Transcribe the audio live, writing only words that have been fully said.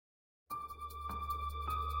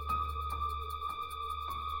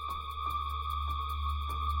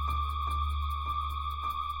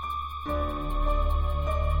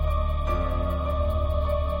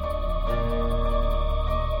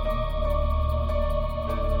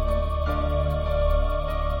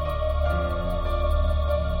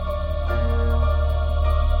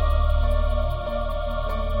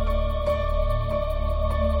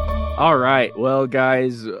All right. Well,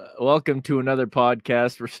 guys, welcome to another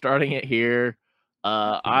podcast. We're starting it here.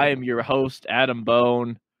 I am your host, Adam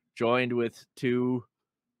Bone, joined with two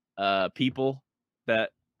people that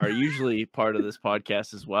are usually part of this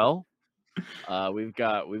podcast as well. We've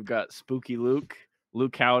got Spooky Luke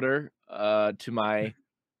Howder, to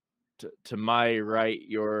my right,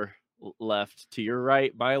 your left, to your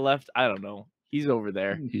right, my left. I don't know. He's over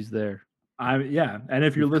there. He's there. And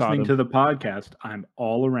if you're You've caught listening him. to the podcast, I'm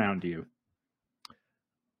all around you.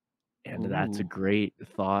 And that's a Ooh. great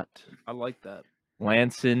thought. I like that.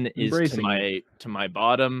 Lanson is Embracing to my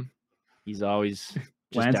bottom. He's always just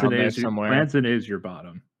Lanson down there is somewhere. Lanson is your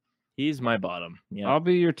bottom. He's my bottom. Yeah. I'll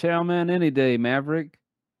be your tail man any day, Maverick.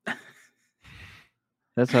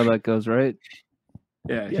 That's how that goes, right?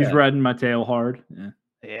 Yeah, Yeah. he's riding my tail hard. Yeah.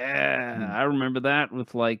 Yeah, I remember that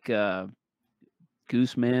with like Gooseman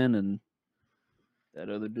and that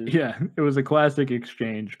other dude. Yeah, it was a classic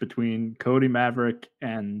exchange between Cody Maverick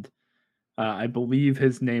and I believe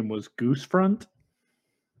his name was Goosefront.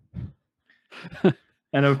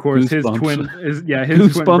 And of course, his Goosebumps. twin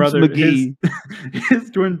Goosebumps brother, McGee. his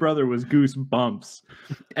twin brother was Goosebumps,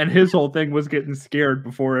 and his whole thing was getting scared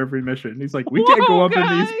before every mission. He's like, "We can't go up in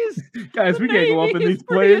these guys. We can't go up in these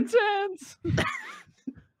planes.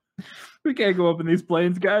 We can't go up in these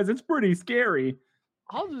planes, guys. It's pretty scary.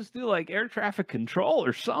 I'll just do like air traffic control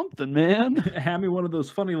or something, man. Hand me one of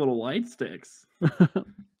those funny little light sticks."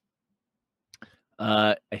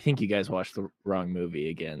 I think you guys watched the wrong movie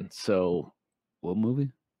again. So What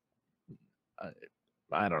movie?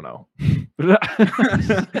 I don't know.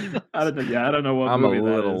 I don't know what I'm movie a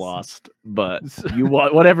that little is. lost, but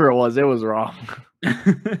whatever it was wrong.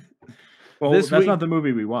 Well, This that's week- not the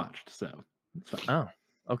movie we watched, so it's fine. Oh,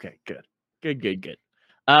 okay, good.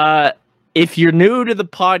 If you're new to the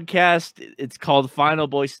podcast, it's called Final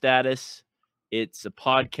Boy Status. It's a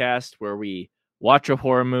podcast where we watch a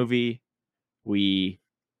horror movie, we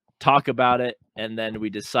talk about it, and then we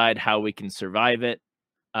decide how we can survive it.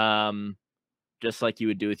 Just like you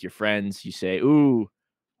would do with your friends. You say, "Ooh,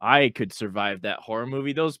 I could survive that horror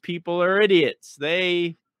movie. Those people are idiots.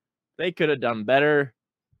 They could have done better."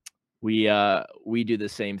 We do the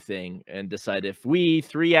same thing and decide if we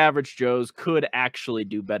three average Joes could actually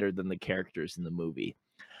do better than the characters in the movie.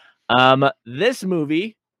 This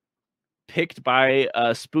movie, picked by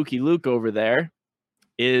Spooky Luke over there,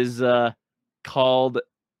 is called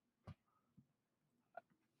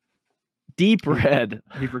Deep Red.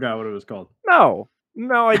 He forgot what it was called. No,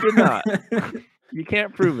 I did not. You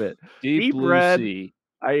can't prove it. Deep Blue Red. Sea.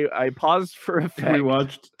 I paused for effect. We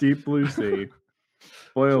watched Deep Blue Sea.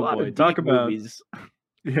 Boy, There's a oh lot boy! of Talk deep about movies.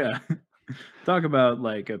 yeah, talk about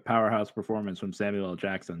like a powerhouse performance from Samuel L.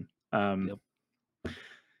 Jackson. Yep.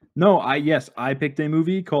 No, I picked a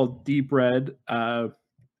movie called Deep Red.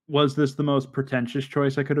 Was this the most pretentious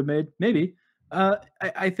choice I could have made? Maybe.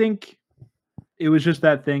 I think it was just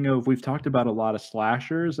that thing of we've talked about a lot of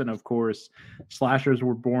slashers, and of course, slashers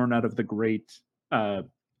were born out of the great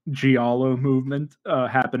Giallo movement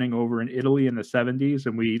happening over in Italy in the 70s,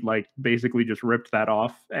 and we like basically just ripped that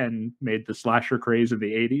off and made the slasher craze in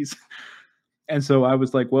the 80s. And so I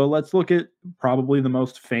was like, well, let's look at probably the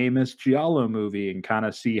most famous Giallo movie and kind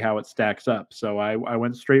of see how it stacks up. So I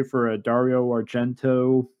went straight for a Dario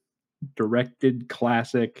Argento directed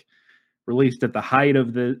classic, released at the height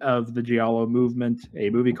of the Giallo movement, a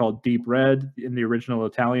movie called Deep Red, in the original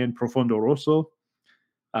Italian Profondo Rosso.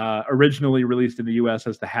 Originally released in the US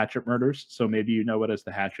as The Hatchet Murders, so maybe you know it as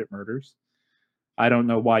The Hatchet Murders. I don't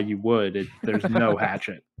know why you would. There's no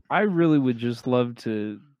hatchet. I really would just love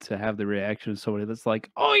to have the reaction of somebody that's like,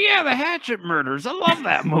 "Oh yeah, the Hatchet Murders. I love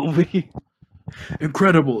that movie."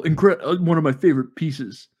 Incredible, one of my favorite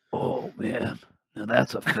pieces. Oh man, now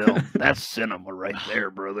that's a film. That's cinema right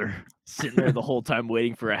there, brother. Sitting there the whole time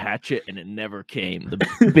waiting for a hatchet, and it never came.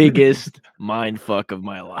 The biggest mind fuck of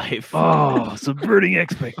my life. Oh, subverting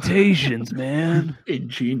expectations, man.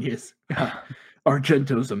 Ingenious.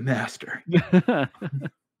 Argento's a master.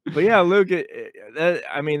 But yeah, Luke,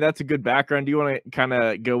 that's a good background. Do you want to kind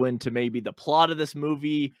of go into maybe the plot of this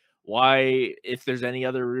movie? Why, if there's any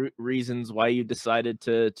other reasons why you decided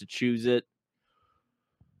to choose it?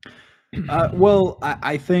 Well,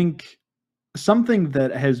 I think something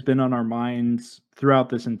that has been on our minds throughout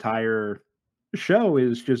this entire show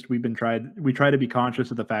is just we try to be conscious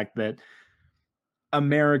of the fact that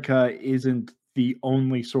America isn't the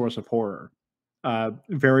only source of horror.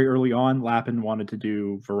 Very early on, Lapin wanted to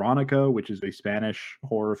do Veronica, which is a Spanish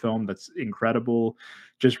horror film that's incredible.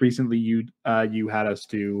 Just recently, you had us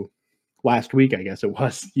do, last week, I guess it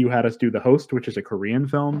was, you had us do The Host, which is a Korean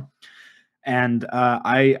film. And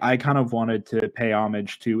I kind of wanted to pay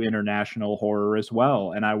homage to international horror as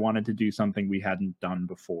well, and I wanted to do something we hadn't done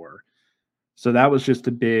before. So that was just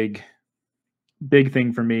a big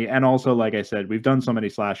thing for me. And also, like I said, we've done so many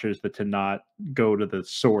slashers that to not go to the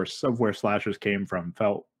source of where slashers came from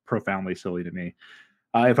felt profoundly silly to me.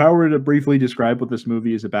 If I were to briefly describe what this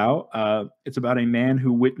movie is about, it's about a man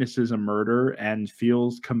who witnesses a murder and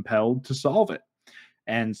feels compelled to solve it,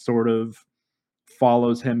 and sort of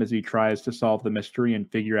follows him as he tries to solve the mystery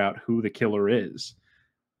and figure out who the killer is.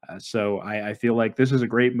 So I feel like this is a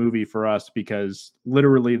great movie for us because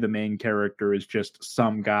literally the main character is just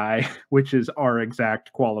some guy, which is our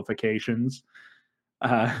exact qualifications.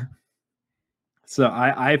 So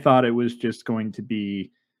I thought it was just going to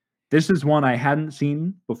be. This is one I hadn't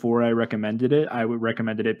seen before I recommended it. I would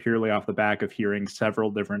recommended it purely off the back of hearing several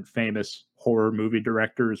different famous horror movie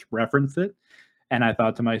directors reference it. And I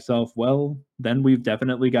thought to myself, well, then we've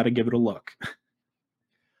definitely got to give it a look.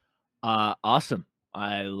 Awesome.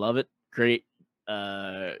 I love it. Great.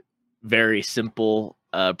 Very simple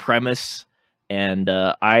premise. And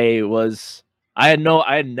I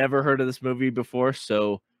had never heard of this movie before,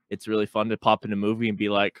 so it's really fun to pop in a movie and be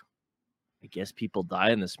like, I guess people die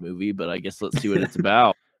in this movie, but I guess let's see what it's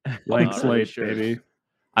about. Blank slate, baby.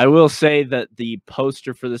 I will say that the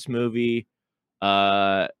poster for this movie,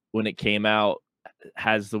 when it came out,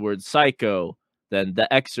 has the word Psycho, then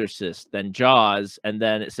The Exorcist, then Jaws, and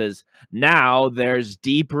then it says, now there's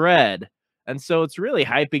Deep Red. And so it's really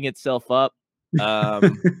hyping itself up.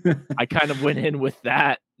 I kind of went in with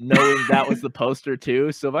that, knowing that was the poster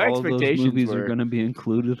too. So my expectations of those movies are going to be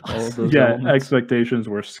included. All of those yeah, elements. expectations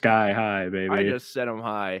were sky high, baby. I just set them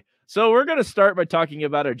high. So we're going to start by talking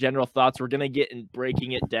about our general thoughts. We're going to get in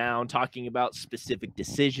breaking it down, talking about specific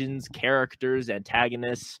decisions, characters,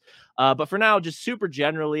 antagonists. But for now, just super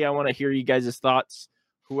generally, I want to hear you guys' thoughts.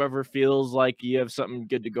 Whoever feels like you have something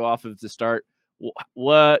good to go off of to start.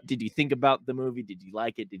 What did you think about the movie? Did you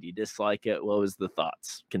like it? Did you dislike it? What was the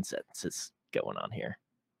thoughts, consensus going on here?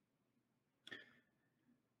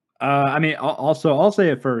 I mean, I'll say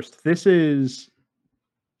it first. This is,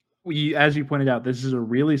 as you pointed out, this is a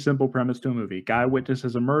really simple premise to a movie. Guy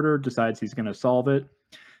witnesses a murder, decides he's going to solve it.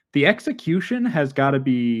 The execution has got to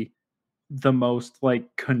be the most like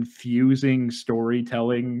confusing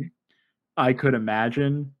storytelling I could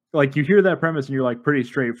imagine. Like, you hear that premise and you're like, pretty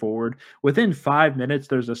straightforward. Within 5 minutes,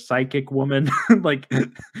 there's a psychic woman, like,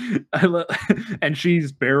 and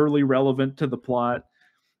she's barely relevant to the plot.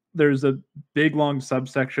 There's a big long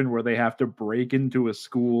subsection where they have to break into a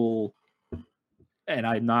school, and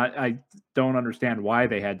I don't understand why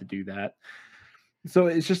they had to do that. So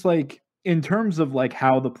it's just like, in terms of like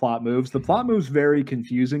how the plot moves very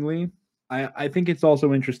confusingly. I think it's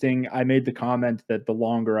also interesting. I made the comment that the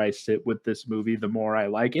longer I sit with this movie, the more I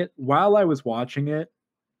like it. While I was watching it,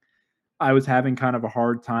 I was having kind of a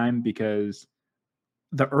hard time because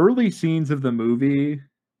the early scenes of the movie,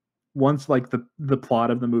 once like the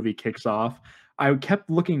plot of the movie kicks off, I kept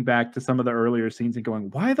looking back to some of the earlier scenes and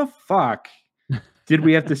going, why the fuck did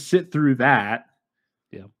we have to sit through that?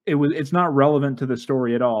 Yeah, it's not relevant to the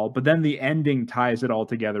story at all, but then the ending ties it all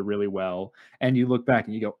together really well. And you look back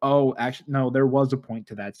and you go, oh, actually, no, there was a point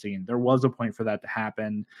to that scene. There was a point for that to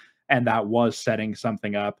happen. And that was setting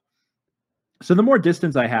something up. So the more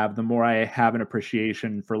distance I have, the more I have an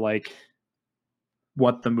appreciation for like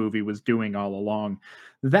what the movie was doing all along.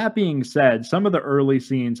 That being said, some of the early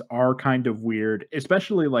scenes are kind of weird,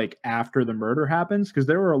 especially like after the murder happens, because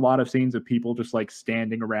there were a lot of scenes of people just like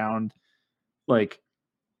standing around like,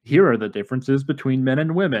 here are the differences between men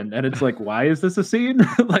and women. And it's like, why is this a scene?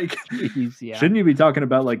 Like, Jeez, yeah. Shouldn't you be talking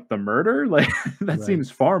about like the murder? Like, that Right. seems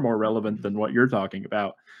far more relevant than what you're talking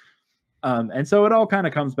about. And so it all kind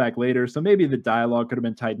of comes back later. So maybe the dialogue could have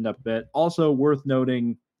been tightened up a bit. Also worth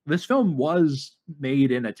noting, this film was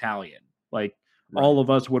made in Italian. Like, all of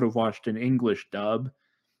us would have watched an English dub.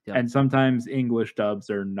 Yep. And sometimes English dubs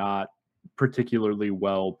are not particularly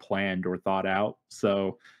well planned or thought out.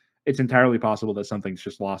 So it's entirely possible that something's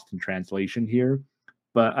just lost in translation here.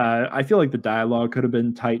 But I feel like the dialogue could have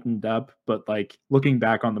been tightened up. But like, looking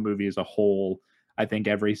back on the movie as a whole, I think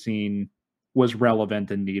every scene was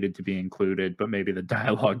relevant and needed to be included, but maybe the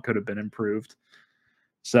dialogue could have been improved.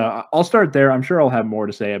 So I'll start there. I'm sure I'll have more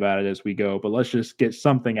to say about it as we go, but let's just get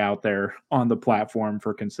something out there on the platform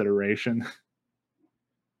for consideration.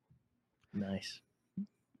 Nice.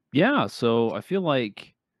 Yeah, so I feel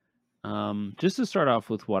like just to start off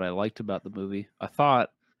with what I liked about the movie, I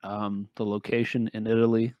thought the location in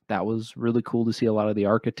Italy, that was really cool to see a lot of the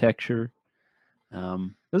architecture.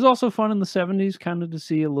 It was also fun in the 70s kind of to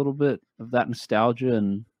see a little bit of that nostalgia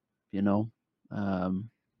and, you know,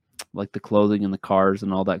 like the clothing and the cars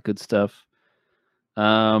and all that good stuff.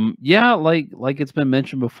 Yeah, like it's been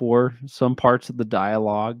mentioned before, some parts of the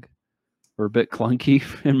dialogue were a bit clunky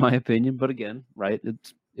in my opinion, but again, right,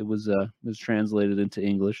 it was translated into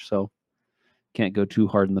English, so can't go too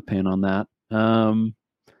hard in the paint on that.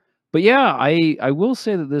 But yeah, I will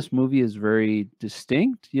say that this movie is very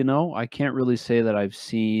distinct, you know. I can't really say that I've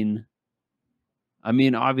seen, I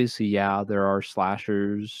mean, obviously, yeah, there are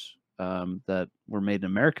slashers that were made in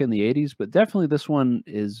America in the 80s, but definitely this one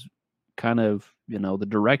is kind of, you know, the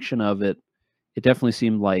direction of it. It definitely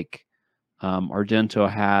seemed like Argento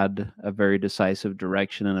had a very decisive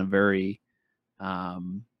direction and a very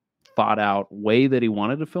thought out way that he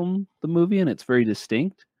wanted to film the movie, and it's very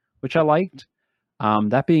distinct, which I liked.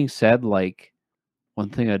 That being said, like one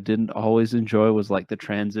thing I didn't always enjoy was like the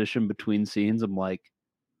transition between scenes. I'm like,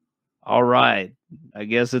 all right, I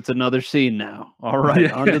guess it's another scene now. All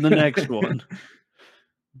right, on to the next one.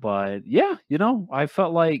 But yeah, you know, I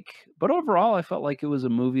felt like, but overall, I felt like it was a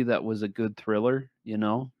movie that was a good thriller, you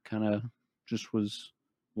know, kind of just was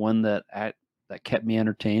one that that kept me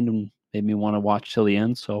entertained and made me want to watch till the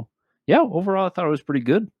end. So yeah, overall, I thought it was pretty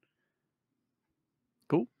good.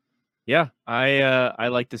 Cool. Yeah, I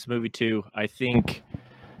like this movie too. I think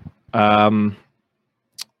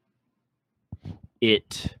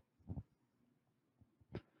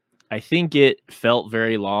it felt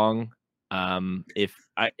very long.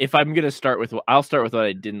 If I'm gonna start with, I'll start with what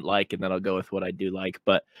I didn't like, and then I'll go with what I do like.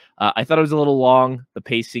 But I thought it was a little long. The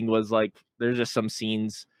pacing was like, there's just some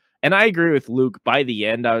scenes, and I agree with Luke. By the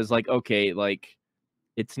end, I was like, okay, like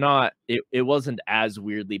it's not, it wasn't as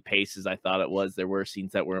weirdly paced as I thought it was. There were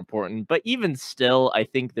scenes that were important, but even still, I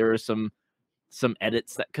think there are some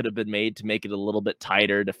edits that could have been made to make it a little bit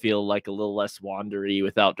tighter, to feel like a little less wandery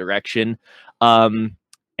without direction. And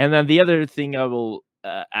then the other thing I will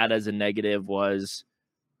add as a negative was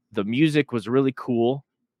the music was really cool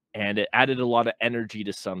and it added a lot of energy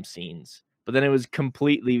to some scenes, but then it was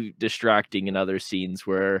completely distracting in other scenes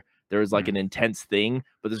where there was like an intense thing,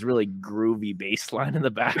 but this really groovy bass line in the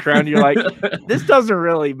background. You're like, this doesn't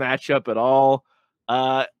really match up at all.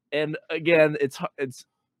 And again, it's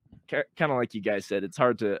kind of like you guys said, it's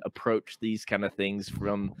hard to approach these kind of things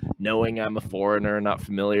from knowing I'm a foreigner, not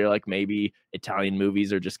familiar. Like maybe Italian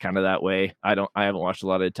movies are just kind of that way. I haven't watched a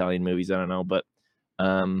lot of Italian movies. I don't know, but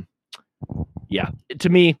yeah, to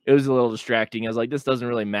me, it was a little distracting. I was like, this doesn't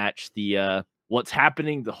really match the what's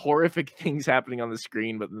happening, the horrific things happening on the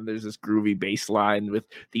screen, but then there's this groovy bass line with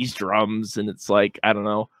these drums, and it's like, I don't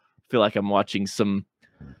know, I feel like I'm watching something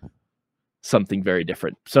very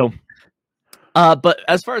different. So but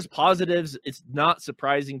as far as positives, it's not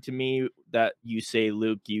surprising to me that you say,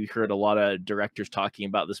 Luke, you heard a lot of directors talking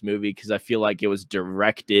about this movie, because I feel like it was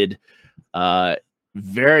directed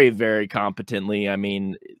very, very competently. I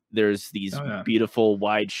mean, there's these beautiful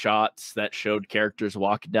wide shots that showed characters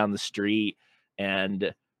walking down the street,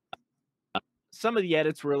 and some of the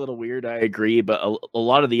edits were a little weird, I agree, but a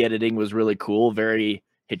lot of the editing was really cool, very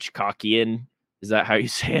Hitchcockian. Is that how you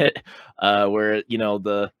say it? Where, you know,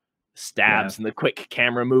 the stabs and the quick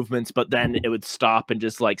camera movements, but then it would stop and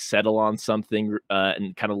just like settle on something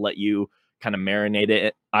and kind of let you kind of marinate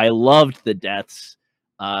it. I loved the deaths,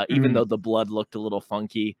 even though the blood looked a little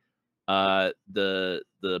funky. The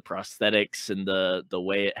prosthetics and the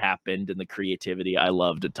way it happened and the creativity, I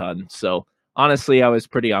loved a ton. So honestly, I was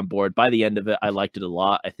pretty on board. By the end of it, I liked it a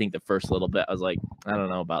lot. I think the first little bit, I was like, I don't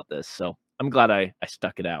know about this. So I'm glad I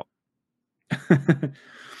stuck it out.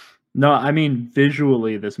 No, I mean,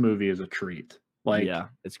 visually, this movie is a treat. Like, yeah,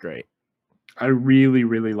 it's great. I really,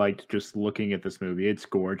 really liked just looking at this movie. It's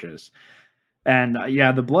gorgeous. And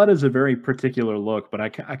yeah, the blood is a very particular look, but I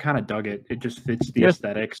kind of dug it. It just fits the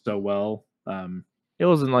aesthetic so well. It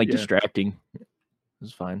wasn't like distracting. It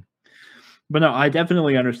was fine. But no, I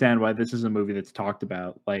definitely understand why this is a movie that's talked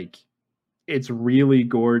about. Like, it's really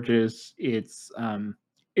gorgeous. It's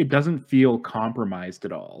it doesn't feel compromised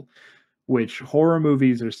at all, which horror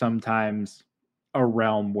movies are sometimes a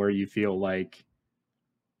realm where you feel like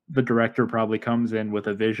the director probably comes in with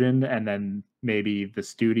a vision, and then maybe the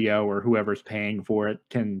studio or whoever's paying for it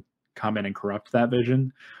can come in and corrupt that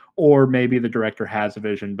vision. Or maybe the director has a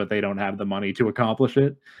vision, but they don't have the money to accomplish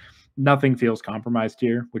it. Nothing feels compromised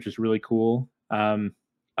here, which is really cool.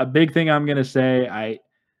 A big thing I'm going to say,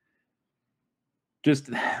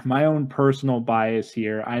 just my own personal bias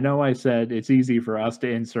here. I know I said it's easy for us to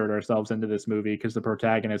insert ourselves into this movie because the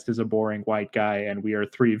protagonist is a boring white guy and we are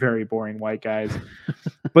three very boring white guys.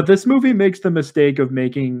 But this movie makes the mistake of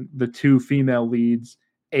making the two female leads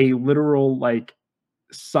a literal, like,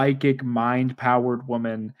 psychic mind-powered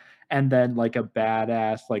woman and then like a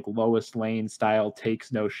badass like Lois Lane style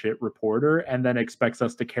takes no shit reporter, and then expects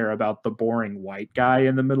us to care about the boring white guy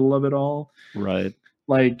in the middle of it all. Right.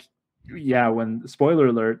 Like, yeah, when spoiler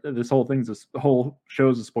alert, this whole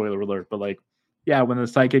show's a spoiler alert, but like, yeah, when the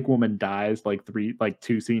psychic woman dies, like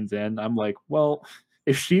 2 scenes in, I'm like, well,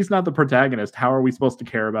 if she's not the protagonist, how are we supposed to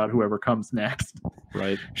care about whoever comes next?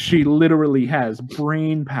 Right. She literally has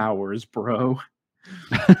brain powers, bro.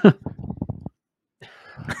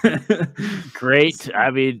 Great. I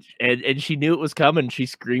mean, and she knew it was coming. She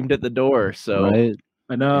screamed at the door. So Right.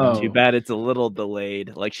 I know. too bad it's a little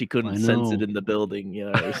delayed. Like she couldn't sense it know. in the building,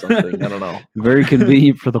 or something. I don't know. Very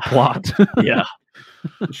convenient for the plot. Yeah.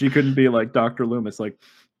 She couldn't be like Dr. Loomis, like,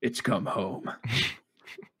 it's come home.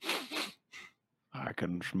 I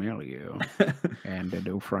can smell you. And the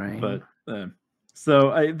new frame. But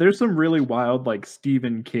so there's some really wild like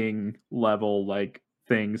Stephen King level like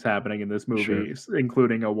things happening in this movie,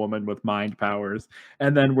 including a woman with mind powers.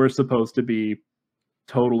 And then we're supposed to be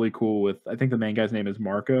totally cool with, I think the main guy's name is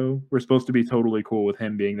Marco. We're supposed to be totally cool with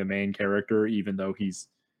him being the main character, even though he's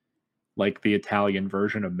like the Italian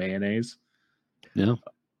version of mayonnaise. Yeah.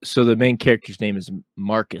 So the main character's name is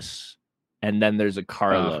Marcus, and then there's a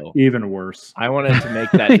Carlo. Even worse. I wanted to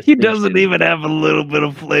make that. He doesn't even have a little bit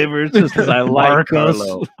of flavor. It's just because I like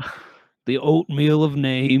Carlo. The oatmeal of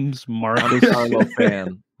names, Marcus. I'm a Carlo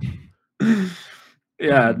fan.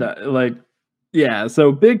 Yeah,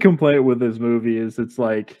 so big complaint with this movie is it's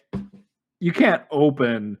like you can't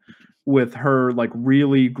open with her like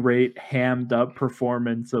really great hammed up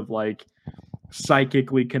performance of like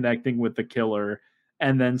psychically connecting with the killer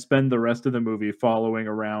and then spend the rest of the movie following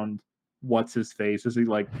around what's his face as he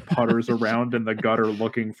like putters around in the gutter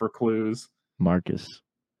looking for clues. Marcus.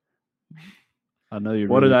 I know you're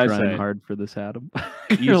What really did I trying say? hard for this, Adam.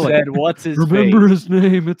 You said, what's his remember face? his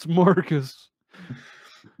name, it's Marcus.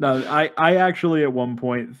 No, I actually at one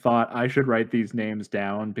point thought I should write these names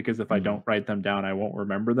down because if I don't write them down, I won't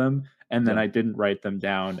remember them. And then I didn't write them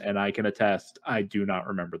down, and I can attest I do not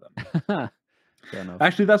remember them. Fair enough.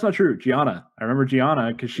 Actually, that's not true. Gianna. I remember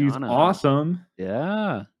Gianna because she's Gianna. awesome.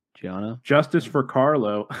 Yeah, Gianna. Justice for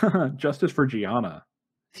Carlo. Justice for Gianna.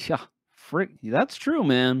 Yeah, frick. That's true,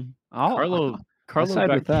 man. Carlo side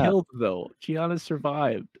got with that. killed though. Gianna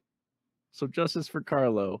survived. So justice for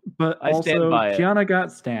Carlo. But I stand also, by it. Gianna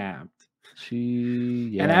got stabbed.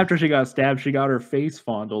 Yeah. And after she got stabbed, she got her face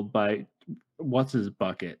fondled by what's his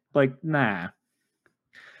bucket. Like, nah.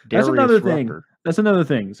 That's Darius another thing. Rucker. That's another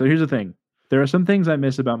thing. So here's the thing. There are some things I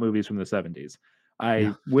miss about movies from the 70s.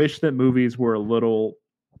 I wish that movies were a little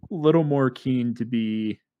more keen to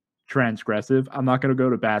be transgressive. I'm not going to go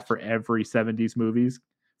to bat for every 70s movies,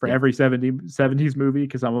 every 70s movie,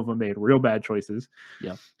 because some of them made real bad choices.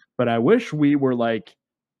 Yeah. But I wish we were like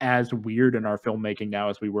as weird in our filmmaking now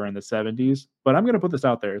as we were in the 70s. But I'm going to put this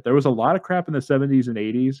out there. There was a lot of crap in the 70s and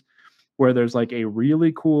 80s where there's like a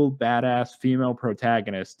really cool, badass female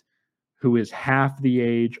protagonist who is half the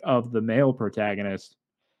age of the male protagonist.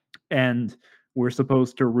 And we're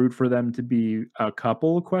supposed to root for them to be a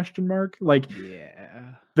couple, ? Like,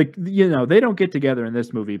 Yeah. they don't get together in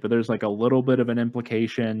this movie, but there's like a little bit of an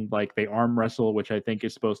implication, like they arm wrestle, which I think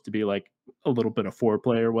is supposed to be like a little bit of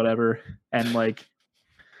foreplay or whatever. And like,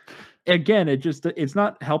 again, it's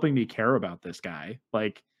not helping me care about this guy.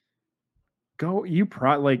 Like,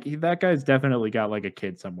 that guy's definitely got like a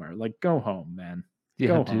kid somewhere. Like, go home, man. Yeah,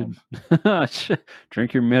 Go dude.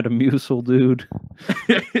 Drink your Metamucil, dude.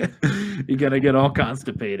 You're gonna get all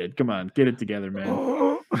constipated. Come on, get it together,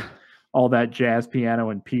 man. All that jazz piano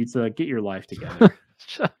and pizza. Get your life together.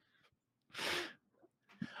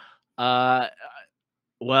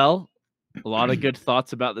 Well, a lot of good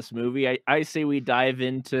thoughts about this movie. I say we dive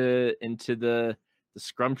into the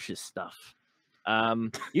scrumptious stuff.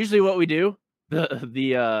 Usually what we do,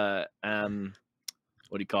 the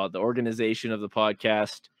what do you call it? The organization of the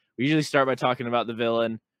podcast. We usually start by talking about the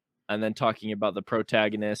villain and then talking about the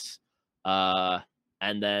protagonist, and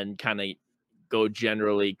then kind of go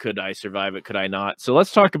generally, could I survive it? Could I not? So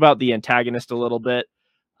let's talk about the antagonist a little bit.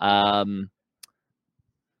 The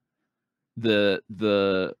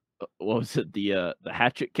what was it? The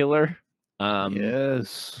hatchet killer.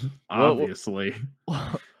 Yes. Obviously.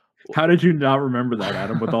 How did you not remember that,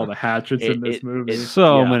 Adam, with all the hatchets in this movie?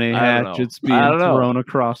 So many I don't know. hatchets being I don't know. thrown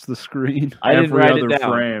across the screen. I didn't write it other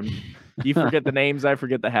down. frame. You forget the names, I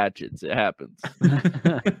forget the hatchets. It happens.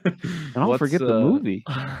 And I'll forget the movie.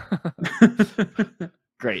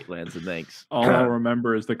 Great, Lanson, thanks. All I'll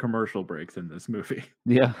remember is the commercial breaks in this movie.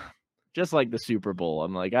 Yeah. Just like the Super Bowl.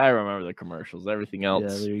 I'm like, I remember the commercials. Everything else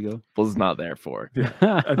Yeah, there you was not there for. I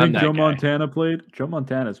think that Joe guy. Montana played. Joe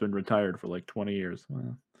Montana's been retired for like 20 years.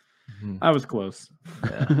 Well, I was close.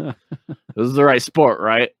 Yeah. This is the right sport,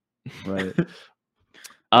 right? Right.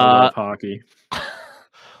 I love hockey.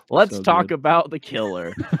 Let's So talk good. about the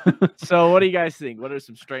killer. So, what do you guys think? What are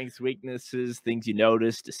some strengths, weaknesses, things you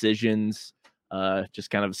noticed, decisions? Just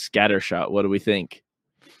kind of scattershot. What do we think?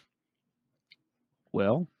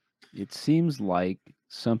 Well, it seems like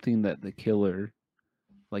something that the killer,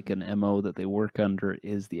 like an MO that they work under,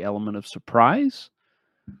 is the element of surprise.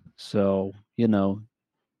 So,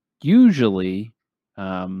 usually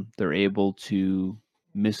they're able to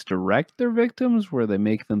misdirect their victims where they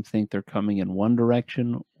make them think they're coming in one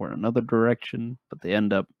direction or another direction, but they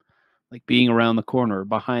end up like being around the corner or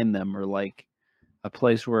behind them or like a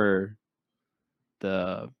place where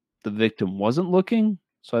the victim wasn't looking.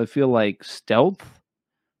 So I feel like stealth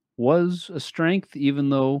was a strength, even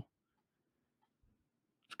though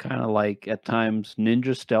it's kind of like at times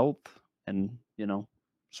ninja stealth. And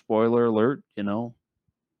spoiler alert,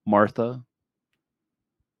 Martha,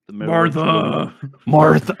 the middle-aged woman.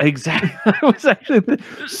 Martha, exactly. I was actually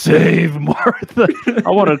save Martha. I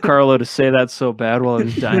wanted Carlo to say that so bad while he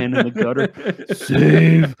was dying in the gutter.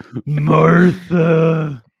 Save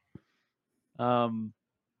Martha.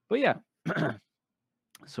 But yeah.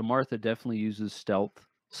 So Martha definitely uses stealth.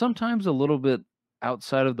 Sometimes a little bit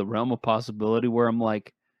outside of the realm of possibility where I'm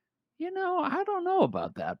like, I don't know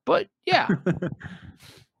about that. But yeah.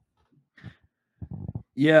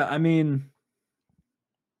 Yeah, I mean,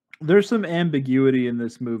 there's some ambiguity in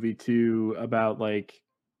this movie too about like.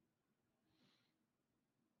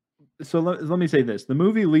 So let me say this: the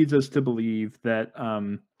movie leads us to believe that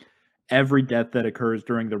every death that occurs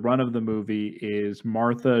during the run of the movie is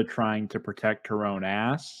Martha trying to protect her own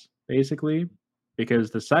ass, basically,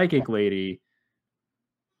 because the psychic lady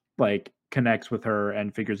like connects with her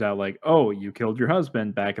and figures out like, oh, you killed your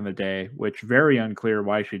husband back in the day, which very unclear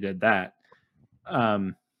why she did that.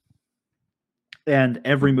 And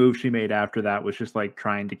every move she made after that was just like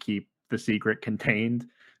trying to keep the secret contained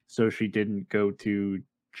so she didn't go to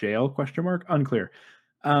jail, question mark, unclear.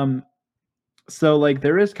 So like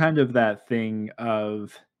there is kind of that thing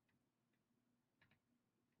of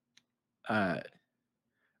a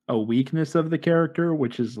weakness of the character,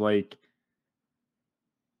 which is like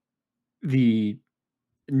the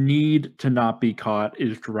need to not be caught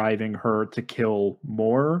is driving her to kill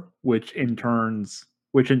more, which in turn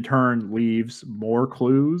leaves more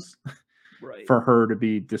clues for her to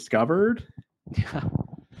be discovered. Yeah.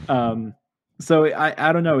 So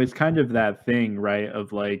I don't know, it's kind of that thing, right,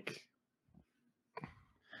 of like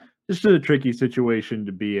just a tricky situation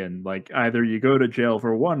to be in. Like either you go to jail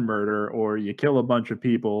for one murder or you kill a bunch of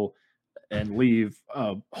people and leave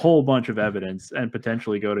a whole bunch of evidence and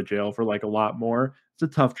potentially go to jail for like a lot more. It's a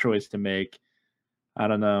tough choice to make. I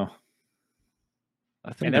don't know.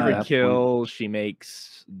 I think And every kill she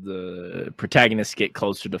makes, the protagonists get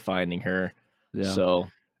closer to finding her. Yeah. So,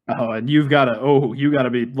 and you got to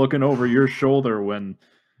be looking over your shoulder when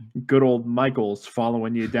good old Michael's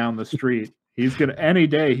following you down the street. Any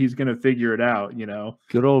day he's gonna figure it out,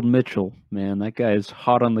 Good old Mitchell, man, that guy is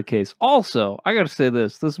hot on the case. Also, I gotta say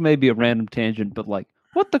this may be a random tangent, but like,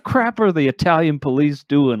 what the crap are the Italian police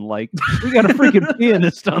doing? Like, we got a freaking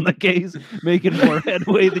pianist on the case making more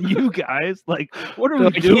headway than you guys. Like, what are we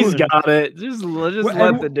doing? He's got it. Just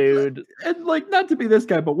let the dude. And like, not to be this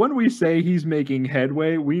guy, but when we say he's making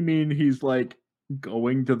headway, we mean he's like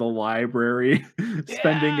going to the library,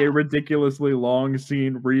 spending a ridiculously long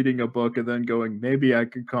scene reading a book, and then going, maybe I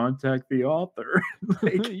could contact the author.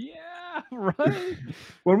 Like, yeah, right.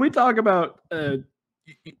 When we talk about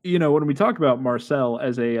when we talk about Marcel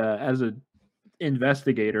as a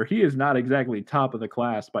investigator, he is not exactly top of the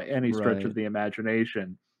class by any stretch of the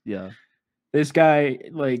imagination. Yeah. This guy,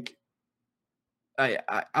 like, I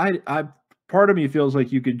part of me feels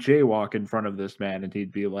like you could jaywalk in front of this man and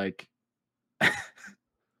he'd be like,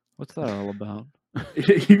 what's that all about?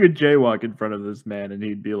 You could jaywalk in front of this man and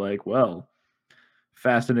he'd be like, well,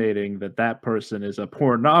 fascinating that person is a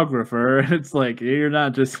pornographer. It's like, you're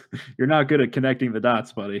not good at connecting the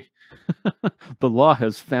dots, buddy. The law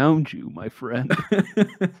has found you, my friend.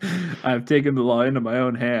 I've taken the law into my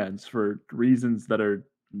own hands for reasons that are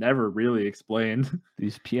never really explained.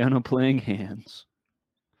 These piano playing hands.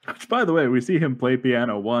 Which, by the way, we see him play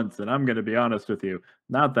piano once, and I'm going to be honest with you,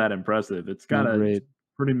 not that impressive. It's kind of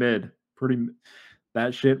pretty mid.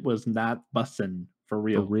 That shit was not bussin'. For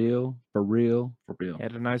real. For real. He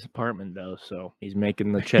had a nice apartment, though, so he's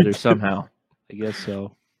making the cheddar somehow. I guess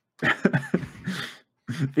so.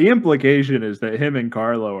 The implication is that him and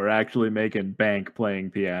Carlo are actually making bank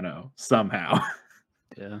playing piano somehow.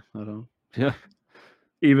 Yeah, I don't. Yeah.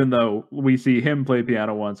 Even though we see him play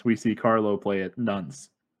piano once, we see Carlo play it none.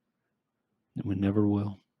 And we never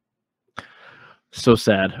will. So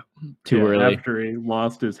sad. Too Yeah, early. after he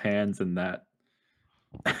lost his hands in that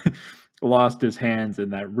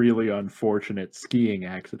really unfortunate skiing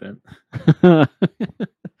accident. I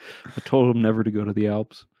told him never to go to the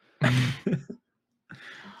Alps.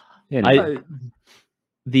 Anyway.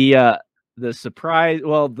 The surprise,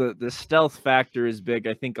 well, the stealth factor is big.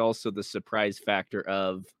 I think also the surprise factor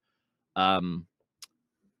of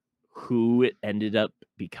who it ended up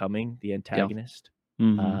becoming, the antagonist,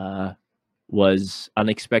 was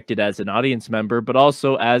unexpected as an audience member, but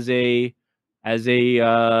also as a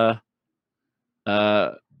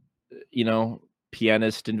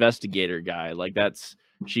pianist investigator guy. Like that's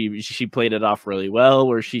she played it off really well,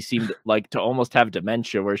 where she seemed like to almost have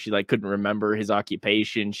dementia, where she like couldn't remember his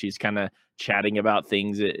occupation. She's kind of chatting about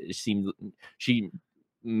things. It seemed she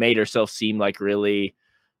made herself seem like really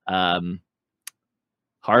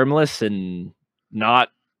harmless and not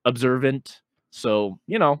observant. So,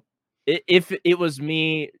 if it was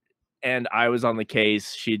me and I was on the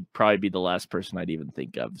case, she'd probably be the last person I'd even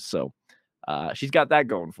think of. So she's got that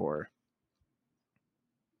going for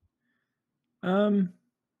her.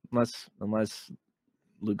 Unless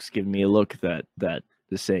Luke's giving me a look that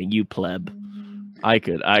is saying, "You pleb," I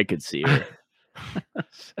could see her.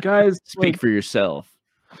 Guys, speak for yourself.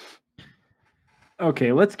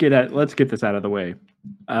 Okay, let's get this out of the way.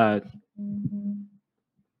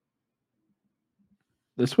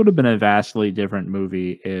 This would have been a vastly different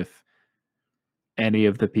movie if any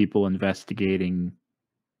of the people investigating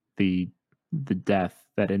the death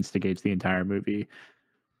that instigates the entire movie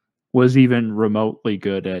was even remotely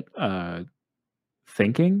good at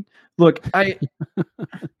thinking. Look, I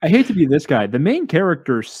hate to be this guy. The main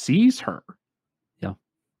character sees her. Yeah.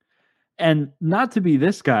 And not to be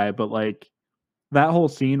this guy, but like that whole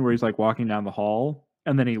scene where he's like walking down the hall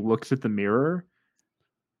and then he looks at the mirror.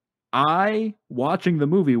 I, watching the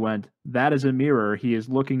movie, went, that is a mirror. He is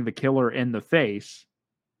looking the killer in the face.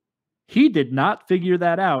 He did not figure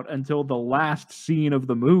that out until the last scene of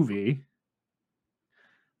the movie.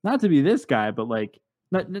 Not to be this guy, but like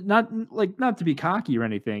not to be cocky or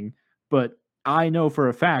anything, but I know for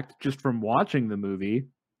a fact, just from watching the movie,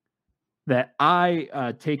 that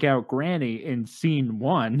I take out Granny in scene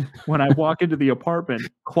 1 when I walk into the apartment,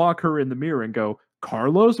 clock her in the mirror, and go,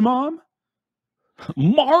 "Carlo's mom?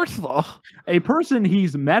 Martha, a person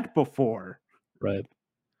he's met before, right?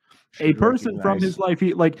 A person from his life.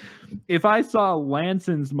 He like, if I saw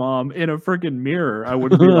Lanson's mom in a freaking mirror, I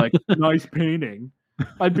wouldn't be like, nice painting.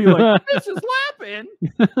 I'd be like, Mrs. Lappin,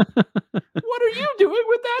 what are you doing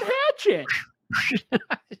with that hatchet?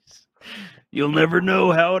 You'll never know,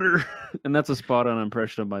 Howder. And that's a spot on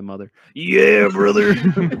impression of my mother. Yeah, brother.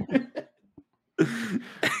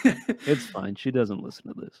 It's fine. She doesn't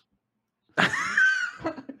listen to this.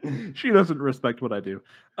 She doesn't respect what I do.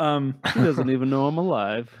 She doesn't even know I'm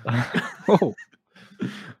alive. Oh,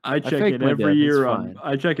 I check in every year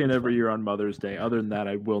on Mother's Day. Other than that,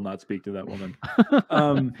 I will not speak to that woman.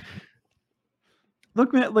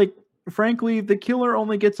 Look, man, like frankly, the killer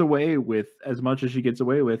only gets away with as much as she gets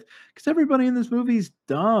away with because everybody in this movie's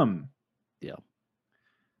dumb. Yeah.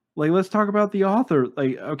 Like, let's talk about the author.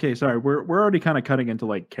 Like, okay, sorry, we're already kind of cutting into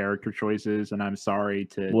like character choices, and I'm sorry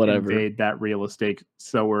to invade that real estate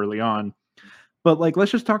so early on. But like,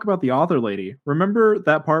 let's just talk about the author lady. Remember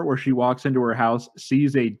that part where she walks into her house,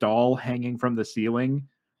 sees a doll hanging from the ceiling,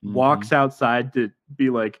 walks outside to be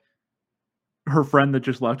like her friend that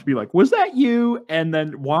just left to be like, "Was that you?" And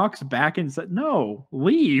then walks back and said, "No,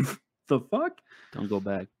 leave." The fuck? Don't go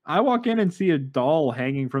back. I walk in and see a doll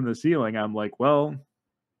hanging from the ceiling. I'm like, well,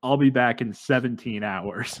 I'll be back in 17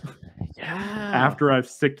 hours. Yeah. After I've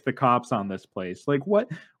sicked the cops on this place. Like, what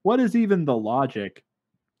is even the logic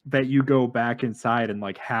that you go back inside and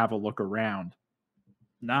like have a look around?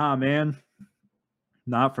 Nah, man.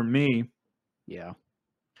 Not for me. Yeah.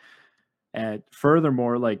 And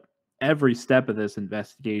furthermore, like every step of this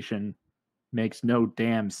investigation makes no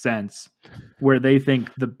damn sense, where they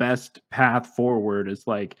think the best path forward is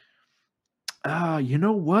like, you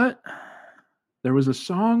know what? There was a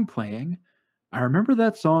song playing. I remember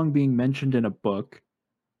that song being mentioned in a book.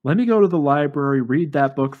 Let me go to the library, read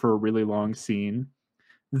that book for a really long scene.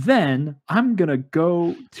 Then I'm going to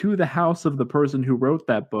go to the house of the person who wrote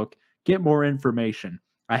that book, get more information.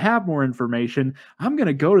 I have more information. I'm going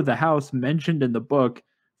to go to the house mentioned in the book,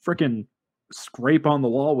 frickin' scrape on the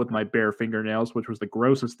wall with my bare fingernails, which was the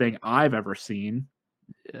grossest thing I've ever seen.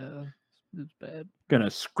 Yeah, it's bad. Gonna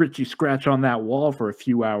scritchy scratch on that wall for a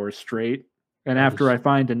few hours straight. And after I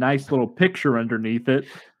find a nice little picture underneath it,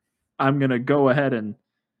 I'm going to go ahead and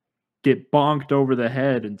get bonked over the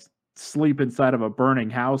head and sleep inside of a burning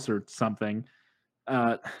house or something.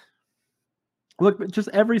 Look, but just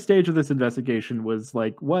every stage of this investigation was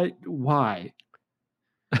like, what? Why?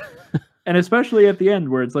 And especially at the end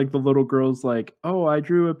where it's like the little girl's like, oh, I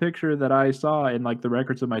drew a picture that I saw in like the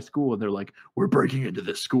records of my school. And they're like, we're breaking into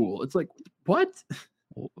this school. It's like, what?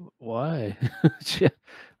 Why? Yeah,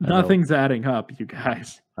 I know. Nothing's adding up, you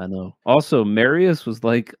guys. I know. Also, Marius was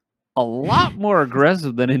like a lot more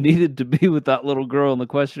aggressive than it needed to be with that little girl and the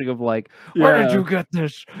questioning of like, where did you get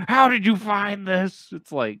this? How did you find this?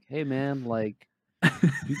 It's like, hey man, like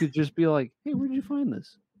you could just be like, hey, where did you find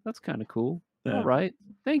this? That's kind of cool. Yeah. All right.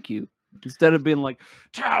 Thank you. Instead of being like,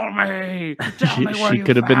 tell me where She you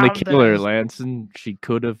could have been the found killer, this. Lance, and she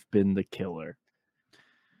could have been the killer.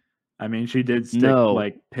 I mean, she did stick No.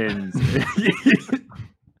 like pins.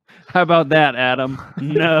 How about that, Adam?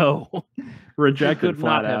 No. Rejected Could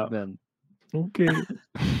flat not have out. been. Okay.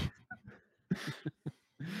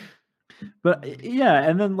 But yeah,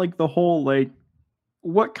 and then like the whole like,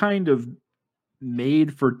 what kind of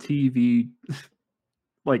made for TV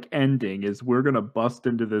like ending is we're gonna bust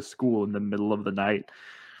into this school in the middle of the night,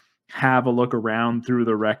 have a look around through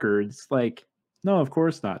the records. Like, no, of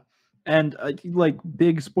course not. And like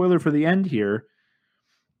big spoiler for the end here,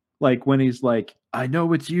 like when he's like, I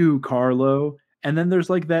know it's you, Carlo. And then there's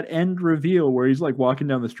like that end reveal where he's like walking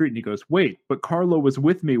down the street and he goes, wait, but Carlo was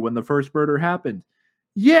with me when the first murder happened.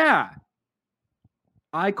 Yeah.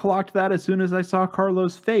 I clocked that as soon as I saw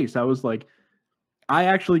Carlo's face. I was like, I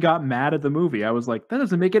actually got mad at the movie. I was like, that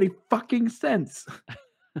doesn't make any fucking sense.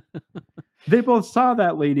 They both saw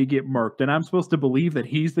that lady get murked, and I'm supposed to believe that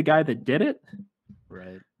he's the guy that did it?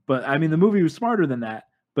 Right. But I mean, the movie was smarter than that.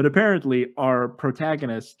 But apparently, our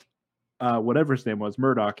protagonist, whatever his name was,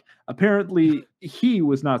 Murdoch, apparently he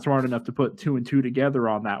was not smart enough to put 2 and 2 together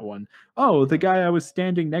on that one. Oh, the guy I was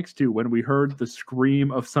standing next to when we heard the scream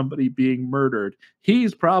of somebody being murdered,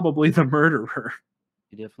 he's probably the murderer.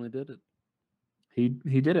 He definitely did it. He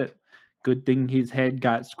did it. Good thing his head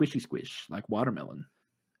got squishy squish like watermelon.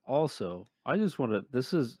 Also, I just want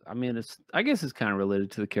to, I guess it's kind of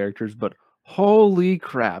related to the characters, but holy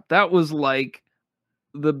crap. That was like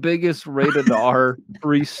the biggest rated R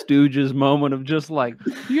Three Stooges moment of just like,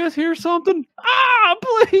 you guys hear something? Ah,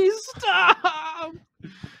 please stop.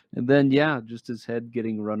 And then, yeah, just his head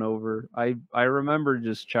getting run over. I remember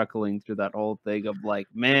just chuckling through that whole thing of like,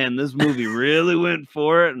 man, this movie really went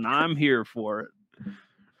for it and I'm here for it.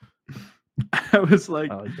 I was like,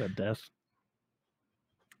 I like that death.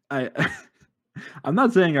 I'm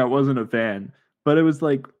not saying I wasn't a fan, but it was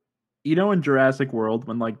like, you know, in Jurassic World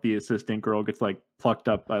when like the assistant girl gets like plucked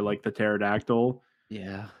up by like the pterodactyl,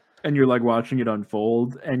 Yeah. and you're like watching it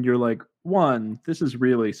unfold, and you're like, one, this is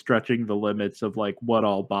really stretching the limits of like what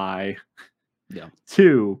I'll buy. Yeah.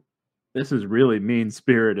 2, this is really mean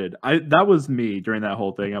spirited. That was me during that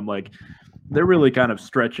whole thing. I'm like, they're really kind of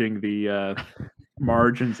stretching the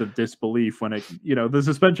margins of disbelief when it, you know, the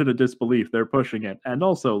suspension of disbelief, they're pushing it. And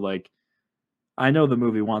also like, I know the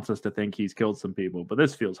movie wants us to think he's killed some people, but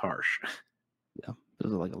this feels harsh. Yeah.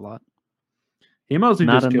 This is like a lot. He mostly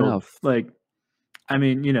Not just killed enough. like, I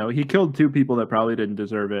mean, you know, he killed 2 people that probably didn't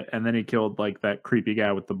deserve it, and then he killed like that creepy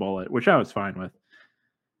guy with the bullet, which I was fine with.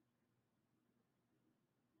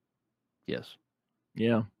 Yes.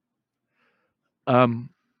 Yeah. I'm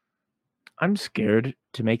scared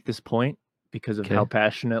to make this point because of how Okay.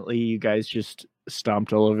 passionately you guys just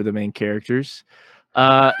stomped all over the main characters.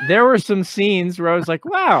 There were some scenes where I was like,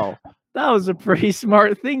 wow, that was a pretty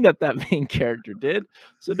smart thing that main character did.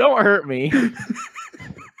 So don't hurt me.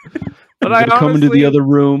 But I I'm gonna come into the honestly other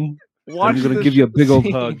room. I'm watched gonna this give you a big old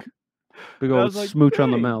scene. hug. Big And I old was like, smooch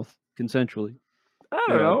on the "Dang." mouth, consensually. I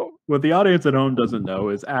don't Yeah. know. What the audience at home doesn't know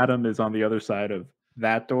is Adam is on the other side of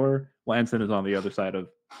that door. Lanson is on the other side of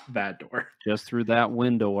that door. Just through that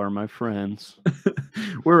window are my friends.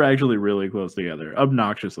 We're actually really close together,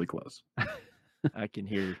 obnoxiously close. I can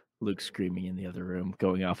hear Luke screaming in the other room,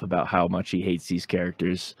 going off about how much he hates these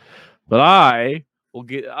characters. But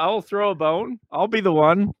I'll throw a bone. I'll be the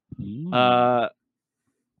one.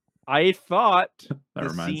 I thought That the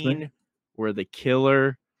reminds scene me. where the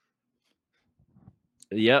killer.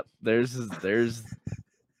 Yep, there's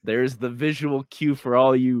the visual cue for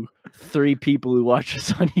all you 3 people who watch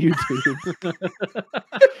us on YouTube.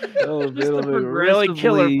 Oh, Just to really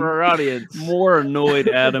killer progressively for our audience. more annoyed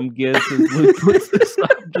Adam gets as Luke puts this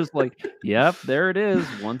up. Just like, yep, there it is.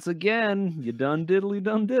 Once again, you done diddly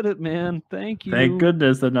done did it, man. Thank you. Thank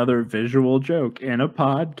goodness, another visual joke in a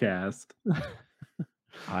podcast.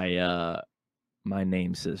 My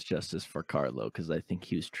name says justice for Carlo because I think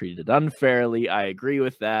he was treated unfairly. I agree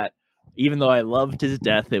with that. even though I loved his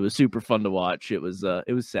death, it was super fun to watch. It was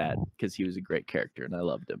sad because he was a great character and I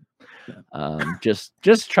loved him.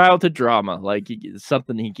 Just childhood drama, like it's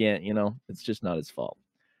something he can't, it's just not his fault.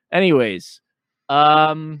 Anyways,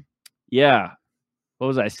 yeah, what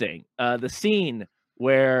was I saying? The scene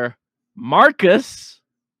where Marcus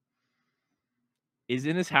is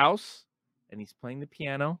in his house and he's playing the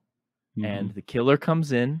piano, and the killer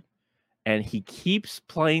comes in and he keeps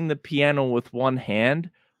playing the piano with one hand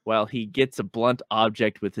while he gets a blunt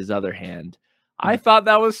object with his other hand. I thought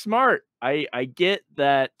that was smart. I get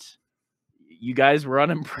that you guys were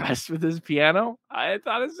unimpressed with his piano. I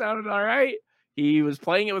thought it sounded all right. He was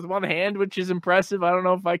playing it with one hand, which is impressive. I don't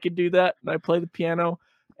know if I could do that when I play the piano.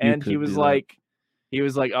 And he was like,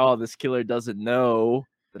 oh, this killer doesn't know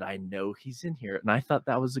that I know he's in here. And I thought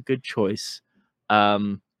that was a good choice.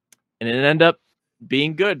 And it ended up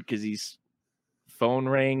being good because he's phone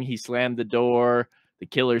rang, he slammed the door, the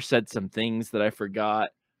killer said some things that I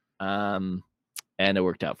forgot, and it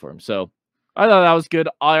worked out for him. So I thought that was good.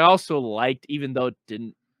 I also liked, even though it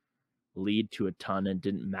didn't lead to a ton and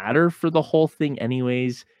didn't matter for the whole thing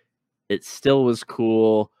anyways, it still was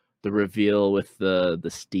cool. The reveal with the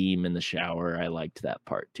steam in the shower, I liked that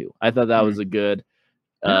part too. I thought that was a good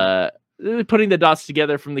putting the dots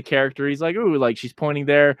together from the character. He's like, ooh, like she's pointing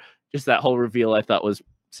there. Just that whole reveal I thought was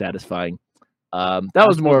satisfying. That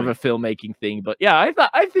was more of a filmmaking thing, but yeah,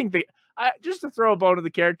 I think just to throw a bone to the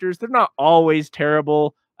characters, they're not always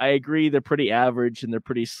terrible. I agree, they're pretty average and they're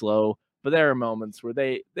pretty slow, but there are moments where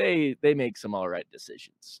they make some all right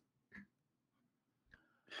decisions.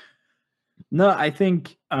 No, I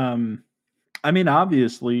think,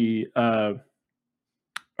 obviously, our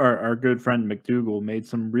good friend McDougal made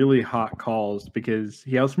some really hot calls because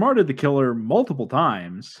he outsmarted the killer multiple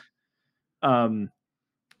times. And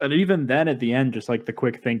even then at the end, just like the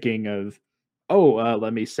quick thinking of,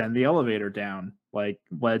 let me send the elevator down, like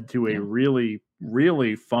led to a really,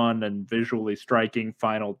 really fun and visually striking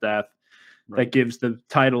final death that gives the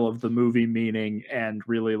title of the movie meaning and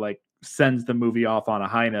really like sends the movie off on a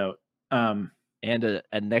high note. And a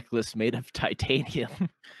necklace made of titanium.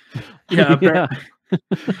 Yeah.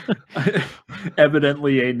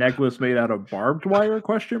 Evidently a necklace made out of barbed wire, ?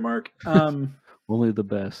 Only the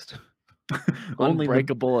best.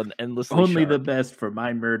 Unbreakable and endlessly only sharp. the best for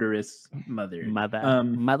my murderous mother.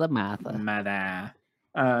 Mother Martha. Mother.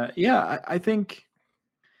 I think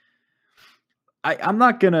I'm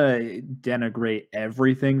not gonna denigrate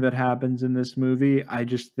everything that happens in this movie. I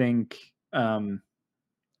just think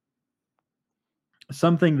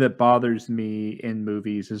something that bothers me in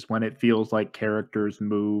movies is when it feels like characters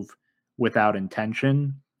move without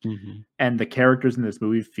intention. And the characters in this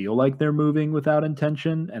movie feel like they're moving without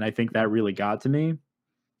intention. And I think that really got to me.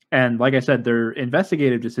 And like I said, their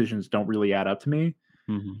investigative decisions don't really add up to me.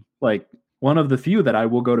 Like one of the few that I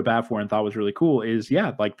will go to bat for and thought was really cool is,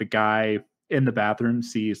 like the guy in the bathroom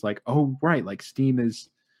sees like, oh, right, like steam is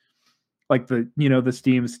like the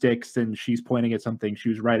steam sticks and she's pointing at something. She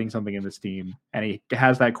was writing something in the steam and he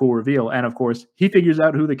has that cool reveal. And of course he figures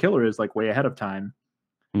out who the killer is like way ahead of time.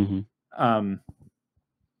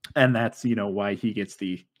 And that's, why he gets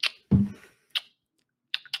the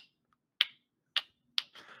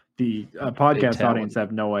podcast audience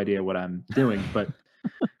have no idea what I'm doing, but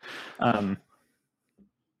I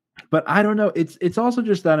don't know. It's also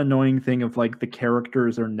just that annoying thing of like the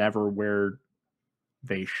characters are never where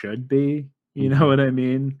they should be. You know what I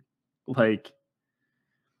mean? Like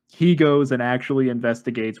he goes and actually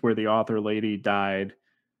investigates where the author lady died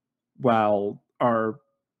while our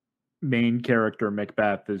main character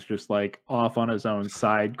Macbeth is just like off on his own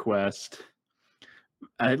side quest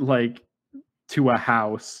like to a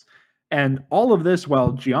house, and all of this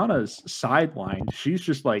while Gianna's sidelined. She's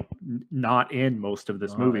just like not in most of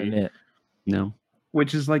this movie. No,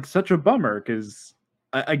 which is like such a bummer because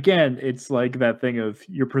again it's like that thing of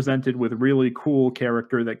you're presented with a really cool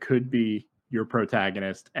character that could be your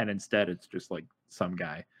protagonist and instead it's just like some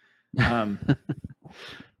guy.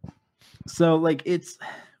 So like it's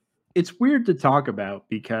weird to talk about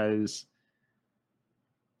because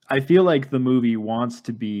I feel like the movie wants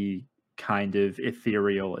to be kind of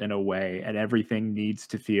ethereal in a way, and everything needs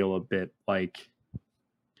to feel a bit like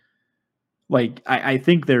I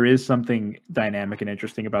think there is something dynamic and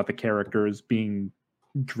interesting about the characters being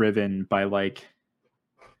driven by like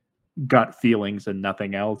gut feelings and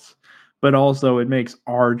nothing else. But also it makes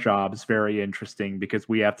our jobs very interesting because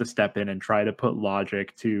we have to step in and try to put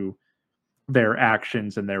logic to their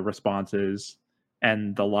actions and their responses,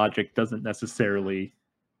 and the logic doesn't necessarily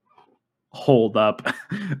hold up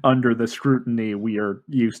under the scrutiny we are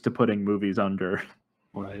used to putting movies under.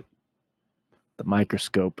 Right. The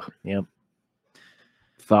microscope. Yep.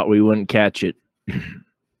 Thought we wouldn't catch it.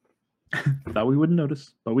 Thought we wouldn't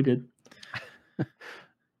notice, but we did.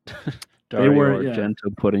 Dario were, yeah.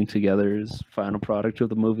 Argento putting together his final product of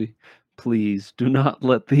the movie. Please do not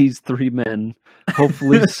let these three men,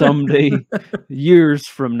 hopefully someday, years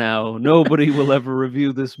from now, nobody will ever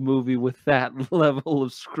review this movie with that level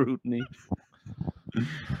of scrutiny.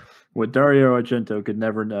 What Dario Argento could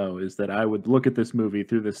never know is that I would look at this movie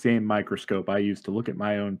through the same microscope I used to look at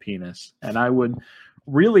my own penis. And I would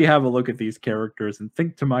really have a look at these characters and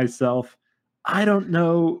think to myself, I don't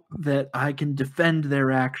know that I can defend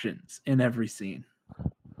their actions in every scene.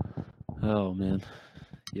 Oh, man.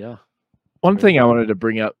 Yeah. One thing I wanted to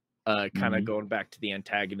bring up, kind of going back to the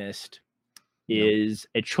antagonist, is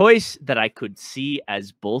a choice that I could see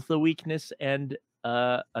as both a weakness and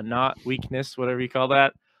a not weakness, whatever you call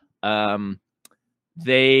that.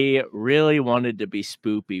 They really wanted to be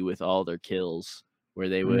spoopy with all their kills, where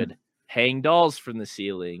they would hang dolls from the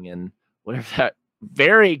ceiling and whatever that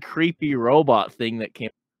very creepy robot thing that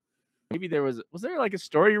came. Maybe was there like a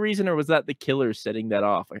story reason, or was that the killer setting that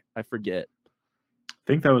off? I forget. I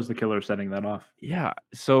think that was the killer setting that off. Yeah.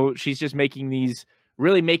 So she's just making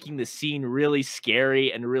the scene really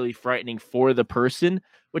scary and really frightening for the person,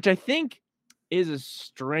 which I think is a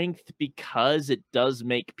strength because it does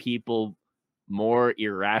make people more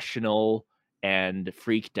irrational and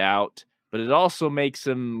freaked out, but it also makes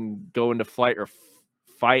them go into fight or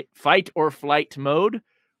flight mode,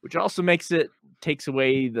 which also takes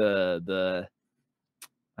away the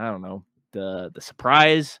I don't know, the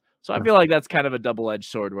surprise. So I feel like that's kind of a double-edged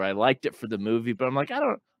sword where I liked it for the movie, but I'm like, I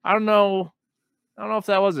don't know if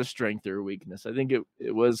that was a strength or a weakness. I think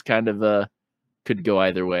it was kind of could go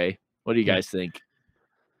either way. What do you guys think?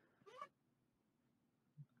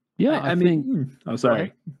 Yeah, I mean, oh,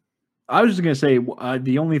 sorry. I was just going to say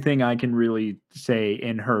the only thing I can really say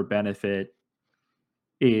in her benefit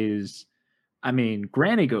is, I mean,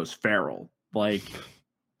 Granny goes feral. Like,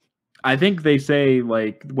 I think they say,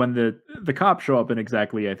 like, when the cops show up in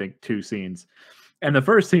exactly, I think, 2 scenes. And the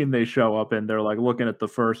first scene they show up in, they're, like, looking at the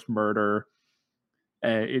first murder.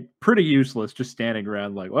 It's pretty useless, just standing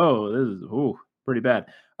around like, whoa, this is pretty bad.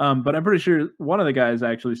 But I'm pretty sure one of the guys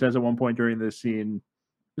actually says at one point during this scene,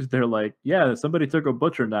 they're like, yeah, somebody took a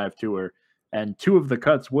butcher knife to her, and 2 of the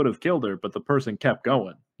cuts would have killed her, but the person kept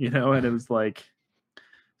going, and it was like,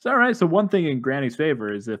 it's all right. So one thing in Granny's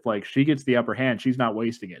favor is if like she gets the upper hand, she's not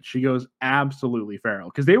wasting it. She goes absolutely feral,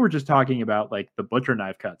 because they were just talking about like the butcher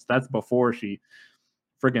knife cuts. That's before she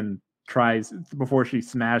before she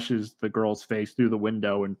smashes the girl's face through the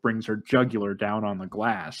window and brings her jugular down on the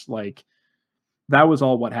glass. Like, that was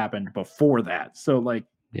all what happened before that. So like,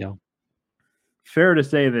 yeah, fair to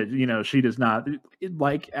say that, she does not,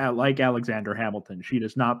 like Alexander Hamilton, she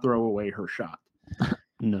does not throw away her shot.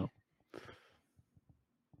 No.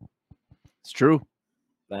 It's true.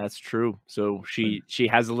 That's true. So she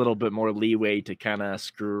has a little bit more leeway to kind of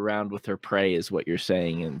screw around with her prey, is what you're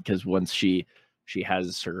saying. And because once she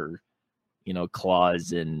has her,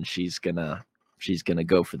 claws, and she's gonna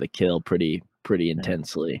go for the kill pretty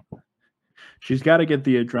intensely. She's got to get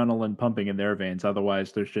the adrenaline pumping in their veins,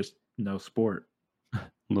 otherwise there's just no sport.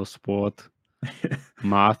 No sport.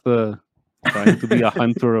 Martha trying to be a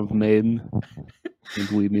hunter of men and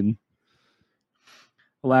women.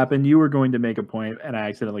 Lappin, you were going to make a point, and I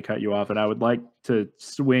accidentally cut you off, and I would like to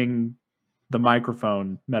swing the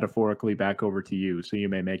microphone metaphorically back over to you, so you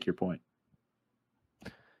may make your point.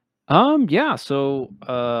 Yeah, so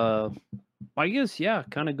I guess, yeah,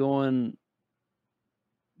 kind of going,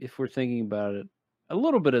 if we're thinking about it, a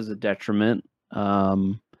little bit as a detriment,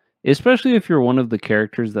 especially if you're one of the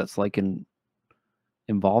characters that's like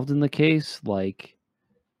involved in the case, like,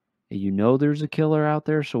 there's a killer out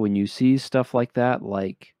there. So when you see stuff like that,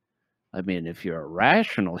 like, I mean, if you're a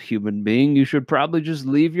rational human being, you should probably just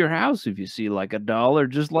leave your house if you see like a doll, or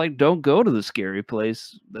just like don't go to the scary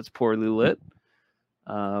place that's poorly lit.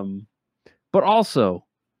 But also,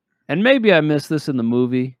 and maybe I missed this in the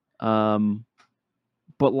movie,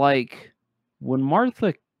 but like when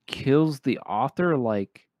Martha kills the author,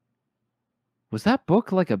 like, was that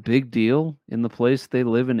book like a big deal in the place they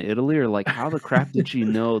live in Italy? Or like, how the crap did she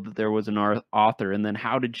know that there was an author? And then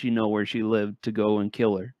how did she know where she lived to go and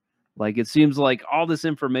kill her? Like, it seems like all this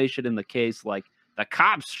information in the case, like the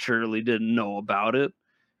cops surely didn't know about it.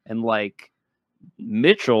 And like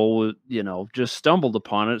Mitchell, just stumbled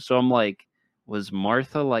upon it. So I'm like, was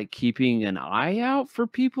Martha like keeping an eye out for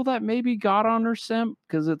people that maybe got on her scent?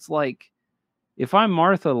 Because it's like, if I'm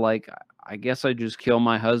Martha, like, I guess I just kill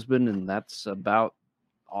my husband, and that's about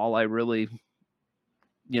all I really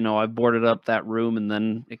I've boarded up that room and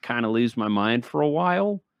then it kind of leaves my mind for a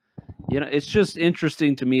while. It's just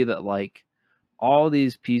interesting to me that like all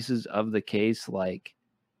these pieces of the case, like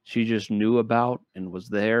she just knew about and was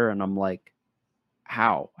there. And I'm like,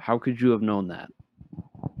 how could you have known that?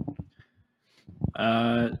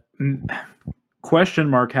 Question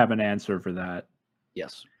mark have an answer for that.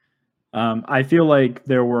 Yes. I feel like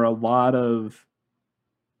there were a lot of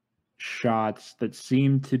shots that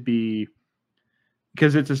seemed to be,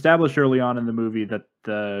 because it's established early on in the movie that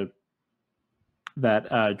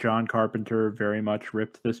John Carpenter very much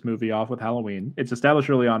ripped this movie off with Halloween. It's established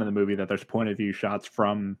early on in the movie that there's point of view shots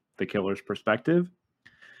from the killer's perspective.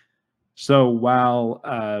 So while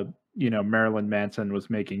Marilyn Manson was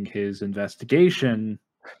making his investigation,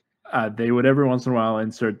 they would every once in a while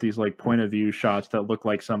insert these like point of view shots that look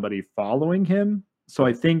like somebody following him. So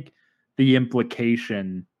I think the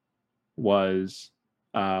implication was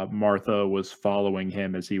Martha was following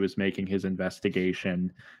him as he was making his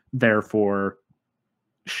investigation. Therefore,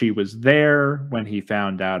 she was there when he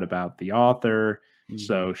found out about the author. Mm-hmm.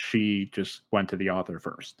 So she just went to the author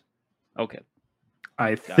first. Okay.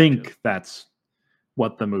 I think that's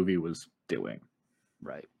what the movie was doing.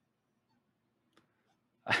 Right.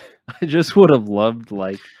 I just would have loved,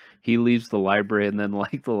 like, he leaves the library and then,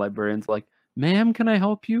 like, the librarian's like, "Ma'am, can I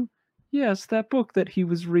help you?" "Yes, that book that he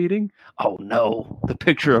was reading." "Oh, no, the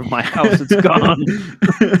picture of my house, it's gone."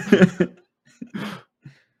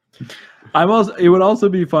 It would also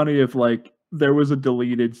be funny if, like, there was a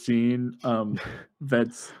deleted scene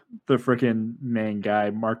that's the freaking main guy,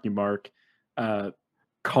 Marky Mark,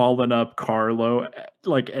 calling up Carlo,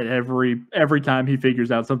 like at every time he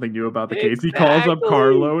figures out something new about the case, he calls up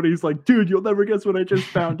Carlo and he's like, "Dude, you'll never guess what I just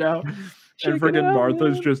found out." And freaking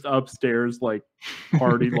Martha's just upstairs, like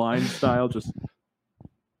party line style, just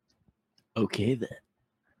okay then.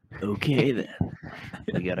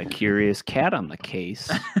 We got a curious cat on the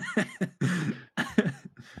case.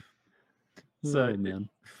 So, man,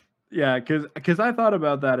 yeah, because I thought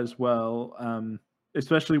about that as well,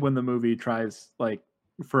 especially when the movie tries, like,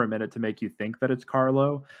 for a minute to make you think that it's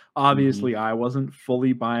Carlo. Obviously, I wasn't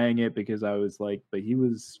fully buying it because I was like, but he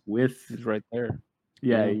was right there.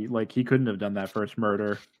 Yeah, he couldn't have done that first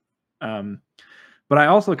murder. But I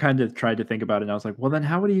also kind of tried to think about it, and I was like, well, then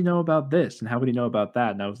how would he know about this? And how would he know about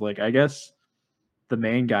that? And I was like, I guess the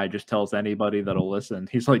main guy just tells anybody that'll listen.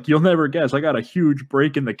 He's like, "You'll never guess. I got a huge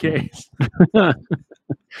break in the case."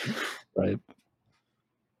 Right.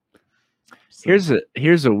 So.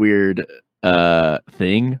 Here's a weird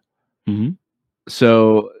thing. Mm-hmm.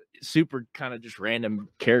 So super kind of just random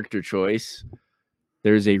character choice.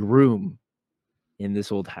 There's a room in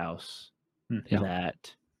this old house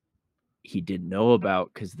that he didn't know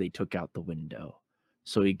about because they took out the window.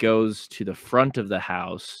 So he goes to the front of the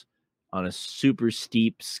house on a super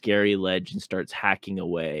steep, scary ledge and starts hacking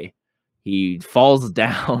away. He falls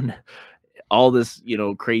down. All this,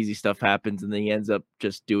 crazy stuff happens, and then he ends up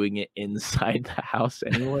just doing it inside the house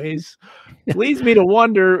anyways. It leads me to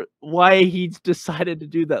wonder why he decided to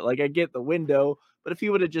do that. Like, I get the window, but if he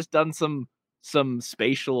would have just done some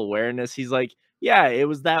spatial awareness, he's like, yeah, it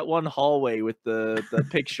was that one hallway with the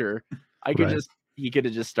picture. He could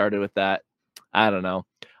have just started with that. I don't know.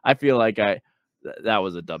 I feel like that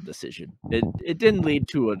was a dumb decision. It didn't lead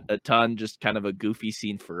to a ton, just kind of a goofy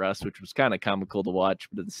scene for us, which was kind of comical to watch,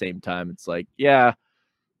 but at the same time, it's like, yeah,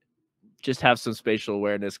 just have some spatial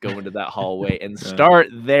awareness, go into that hallway and start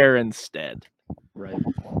there instead. Right.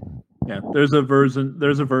 Yeah, there's a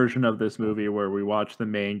version of this movie where we watch the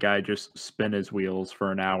main guy just spin his wheels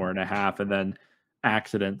for an hour and a half and then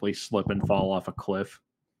accidentally slip and fall off a cliff.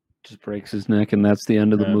 Just breaks his neck, and that's the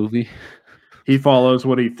end of the movie. He follows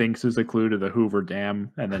what he thinks is a clue to the Hoover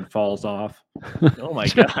Dam and then falls off. Oh my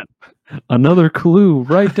God. Another clue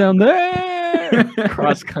right down there.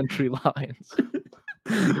 Cross country lines.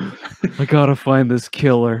 I gotta find this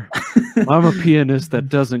killer. I'm a pianist that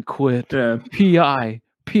doesn't quit. Yeah. PI,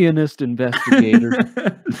 pianist investigator.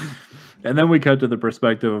 And then we cut to the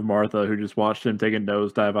perspective of Martha, who just watched him take a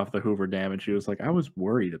nosedive off the Hoover Dam, and she was like, I was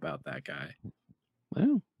worried about that guy.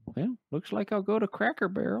 Well, looks like I'll go to Cracker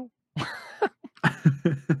Barrel.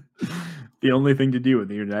 The only thing to do in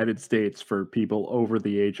the United States for people over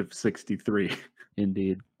the age of 63.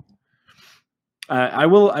 Indeed. I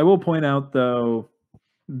will point out, though,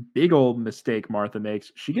 big old mistake Martha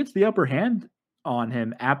makes. She gets the upper hand on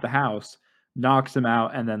him at the house, knocks him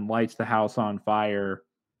out, and then lights the house on fire.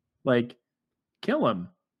 Like, kill him.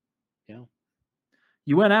 Yeah.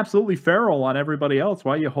 You went absolutely feral on everybody else.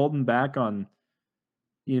 Why are you holding back on,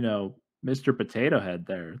 Mr. Potato Head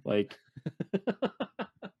there? Like,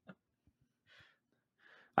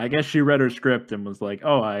 I guess she read her script and was like,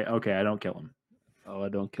 "Oh, I don't kill him. Oh, I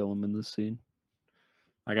don't kill him in this scene.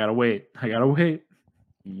 I gotta wait. I gotta wait."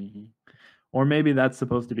 Mm-hmm. Or maybe that's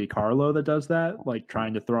supposed to be Carlo that does that, like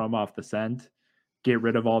trying to throw him off the scent, get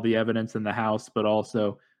rid of all the evidence in the house, but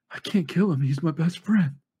also, I can't kill him. He's my best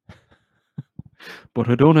friend. But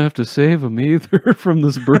I don't have to save him either from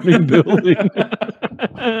this burning building.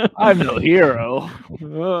 I'm no hero.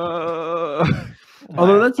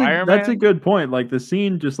 Although that's a Fireman? good point. Like the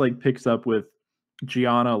scene just like picks up with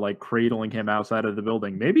Gianna like cradling him outside of the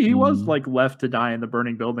building. Maybe he was Mhm. like left to die in the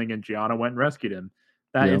burning building and Gianna went and rescued him.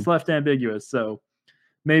 That Yeah. it's left ambiguous. So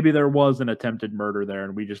maybe there was an attempted murder there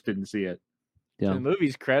and we just didn't see it. To Yeah. the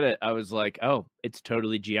movie's credit, I was like, oh, it's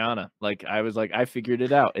totally Gianna. Like I was like, I figured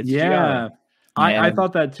it out. It's yeah. Gianna. I And-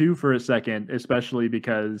 thought that too for a second, especially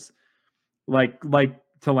because like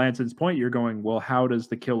to Lanson's point, you're going, well, how does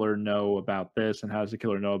the killer know about this? And how does the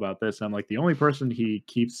killer know about this? And I'm like, the only person he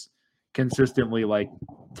keeps consistently like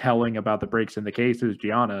telling about the breaks in the case is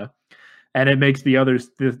Gianna. And it makes the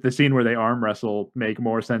others, the scene where they arm wrestle, make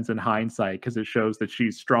more sense in hindsight because it shows that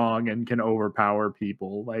she's strong and can overpower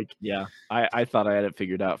people. Like, yeah, I thought I had it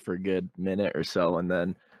figured out for a good minute or so, and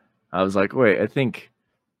then I was like, wait, I think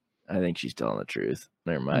she's telling the truth.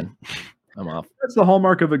 Never mind. I'm off. that's the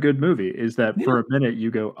hallmark of a good movie is that for a minute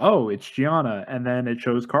you go, oh, it's Gianna, and then it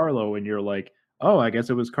shows Carlo, and you're like, oh, I guess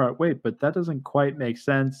it was Carlo. Wait, but that doesn't quite make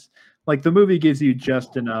sense. Like the movie gives you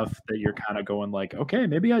just enough that you're kind of going like, okay,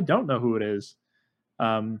 maybe I don't know who it is.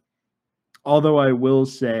 Although I will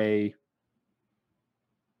say,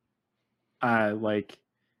 like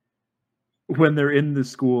when they're in the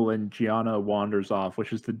school and Gianna wanders off,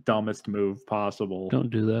 which is the dumbest move possible. Don't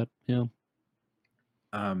do that. Yeah.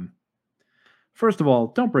 First of all,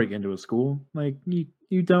 don't break into a school. Like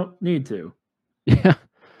you don't need to. Yeah.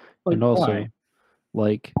 Like, And also, why?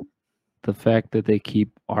 like the fact that they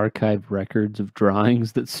keep archived records of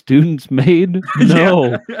drawings that students made.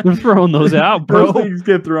 No, they're throwing those out, bro. Those things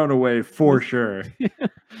get thrown away for sure.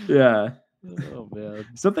 Yeah. Oh man.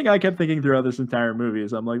 Something I kept thinking throughout this entire movie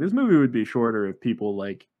is I'm like, this movie would be shorter if people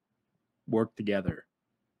like worked together.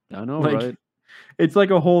 I know, Like, right? it's like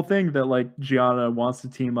a whole thing that like Gianna wants to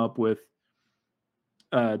team up with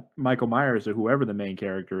Michael Myers or whoever the main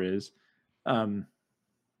character is.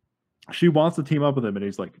 She wants to team up with him and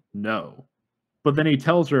he's like, no. But then he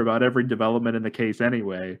tells her about every development in the case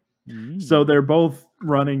anyway. So they're both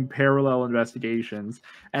running parallel investigations.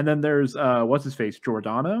 And then there's what's his face?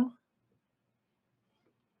 Giordano?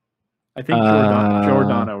 I think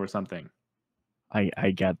Giordano or something.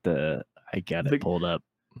 I got it pulled up.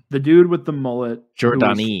 The dude with the mullet.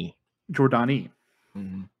 Giordani. Giordani.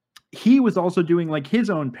 Mm-hmm. He was also doing like his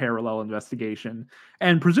own parallel investigation.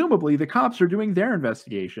 And presumably the cops are doing their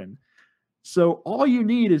investigation. So all you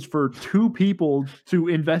need is for two people to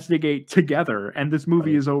investigate together. And this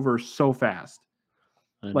movie is over so fast.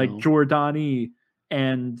 Like Giordani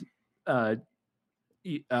and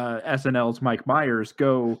SNL's Mike Myers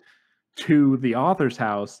go to the author's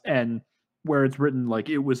house and where it's written like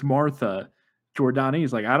it was Martha.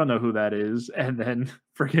 Giordani's like, I don't know who that is. And then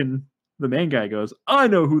freaking the main guy goes, I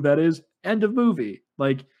know who that is. End of movie.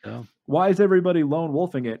 Like, why is everybody lone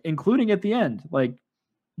wolfing it? Including at the end. Like,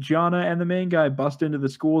 Gianna and the main guy bust into the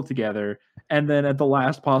school together. And then at the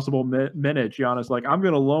last possible minute, Gianna's like, I'm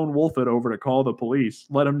going to lone wolf it over to call the police.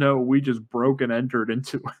 Let them know we just broke and entered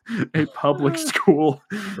into a public school.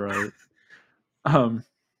 Right.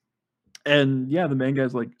 And yeah, the main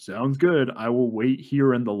guy's like, sounds good. I will wait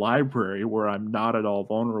here in the library where I'm not at all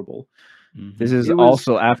vulnerable. Mm-hmm. This is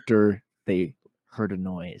also after they heard a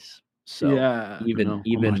noise. So yeah, even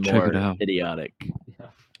more idiotic. Yeah.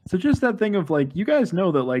 So just that thing of like, you guys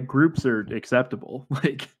know that like groups are acceptable.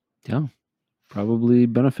 Like, yeah, probably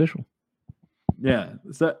beneficial. Yeah.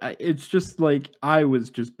 So it's just like, I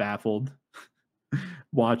was just baffled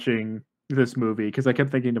watching this movie because I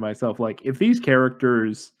kept thinking to myself, like, if these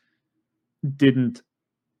characters didn't,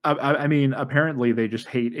 I mean, apparently they just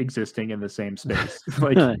hate existing in the same space.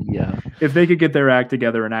 Like, yeah, if they could get their act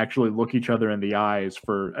together and actually look each other in the eyes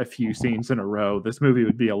for a few scenes in a row, this movie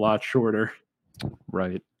would be a lot shorter.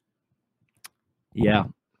 Right. Yeah,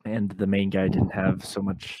 and the main guy didn't have so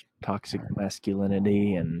much toxic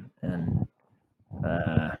masculinity and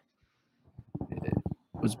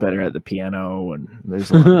was better at the piano, and there's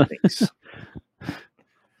a lot of things.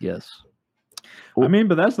 Yes. I mean,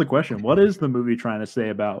 but that's the question. What is the movie trying to say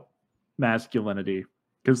about masculinity?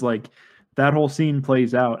 Because like that whole scene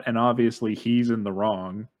plays out and obviously he's in the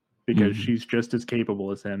wrong because she's just as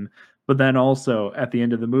capable as him. But then also at the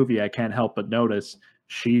end of the movie, I can't help but notice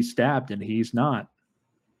she's stabbed and he's not.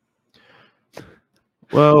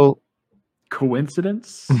 Well,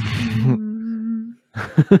 Coincidence?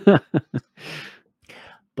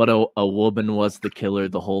 But a woman was the killer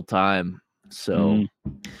the whole time. So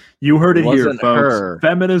You heard it here, wasn't folks. her.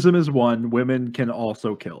 Feminism is one. Women can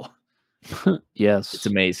also kill. Yes, it's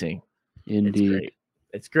amazing. indeed. It's great.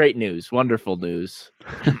 It's great news. Wonderful news.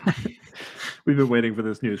 We've been waiting for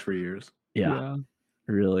this news for years. Yeah.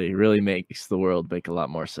 Really, really makes the world make a lot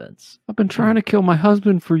more sense. I've been trying to kill my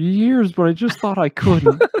husband for years, but I just thought I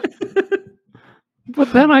couldn't.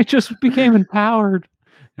 But then I just became empowered,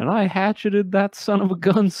 and I hatcheted that son of a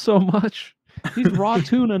gun so much. He's raw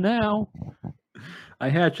tuna now. I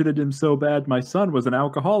hatcheted him so bad, my son was an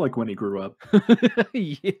alcoholic when he grew up.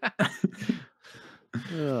 Yeah.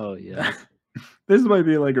 Oh, yeah. This might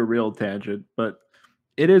be like a real tangent, but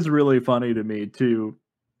it is really funny to me, too.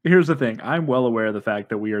 Here's the thing. I'm well aware of the fact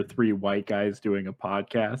that we are three white guys doing a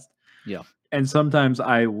podcast. Yeah. And sometimes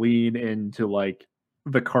I lean into like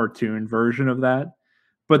the cartoon version of that.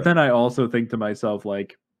 But then I also think to myself,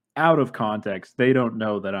 like, out of context, they don't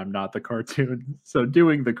know that I'm not the cartoon. So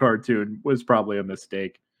doing the cartoon was probably a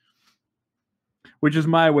mistake. Which is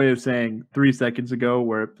my way of saying 3 seconds ago,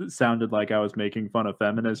 where it sounded like I was making fun of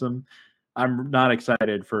feminism. I'm not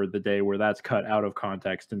excited for the day where that's cut out of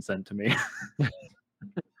context and sent to me.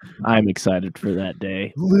 I'm excited for that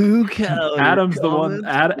day. Luke, Adam's the one.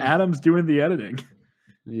 Adam's doing the editing.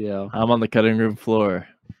 Yeah. I'm on the cutting room floor.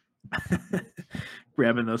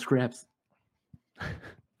 Grabbing those scraps.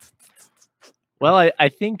 Well, I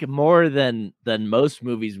think more than most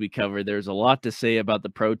movies we cover, there's a lot to say about the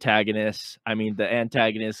protagonist. I mean, the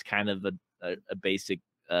antagonist, kind of a basic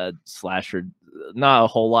slasher. Not a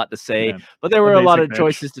whole lot to say, Yeah. but there were a lot of bitch.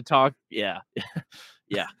 choices to talk. Yeah,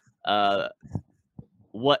 yeah.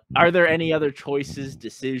 What are there any other choices,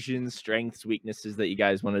 decisions, strengths, weaknesses that you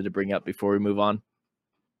guys wanted to bring up before we move on?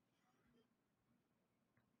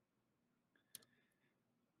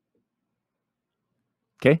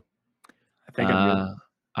 Okay. I think I'm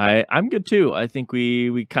good. I'm good too. I think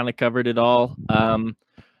we kind of covered it all.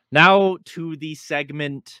 Now to the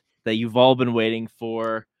segment that you've all been waiting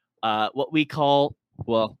for. What we call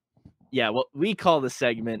the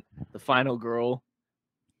segment, the final girl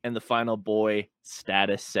and the final boy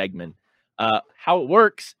status segment. How it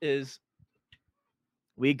works is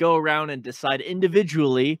we go around and decide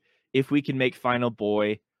individually if we can make final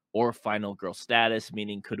boy or final girl status,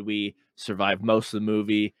 meaning could we survive most of the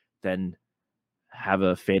movie, then have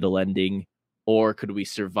a fatal ending, or could we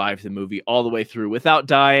survive the movie all the way through without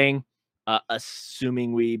dying,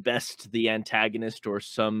 assuming we best the antagonist or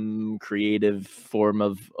some creative form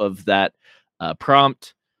of that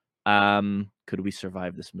prompt. Could we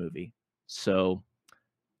survive this movie? So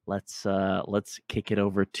let's kick it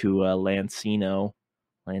over to Lancino.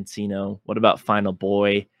 Lancino, what about final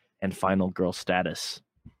boy and final girl status?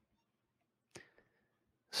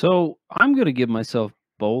 So I'm going to give myself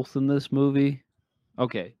both in this movie.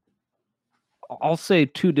 Okay. I'll say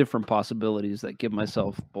two different possibilities that give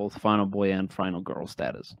myself both final boy and final girl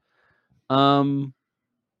status.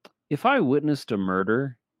 If I witnessed a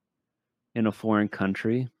murder in a foreign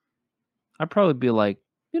country, I'd probably be like,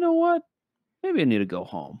 you know what? Maybe I need to go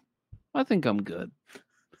home. I think I'm good.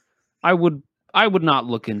 I would not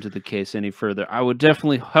look into the case any further. I would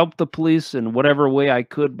definitely help the police in whatever way I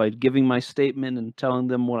could by giving my statement and telling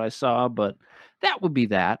them what I saw, but that would be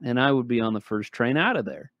that, and I would be on the first train out of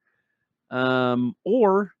there.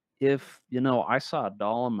 Or if, I saw a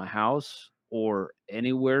doll in my house or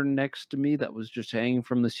anywhere next to me that was just hanging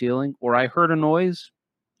from the ceiling, or I heard a noise,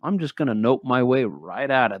 I'm just going to nope my way right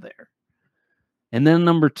out of there. And then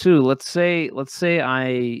number two, let's say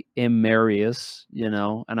I am Marius,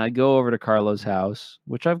 and I go over to Carlo's house,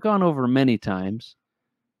 which I've gone over many times.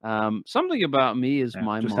 Something about me is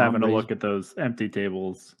my just mom having a raised- look at those empty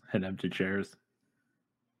tables and empty chairs.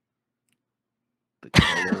 the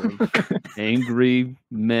color of angry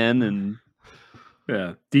men and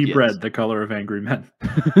Yeah, deep Yes. red, the color of angry men.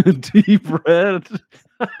 deep red.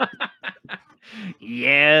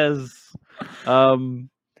 Yes.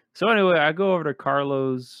 So anyway, I go over to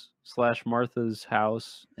Carlos / Martha's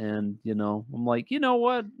house, and I'm like, you know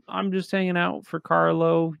what? I'm just hanging out for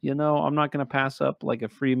Carlo. I'm not gonna pass up like a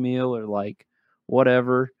free meal or like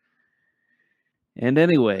whatever. And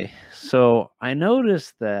anyway, so I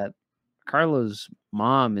noticed that Carlo's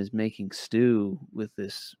mom is making stew with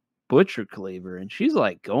this butcher cleaver, and she's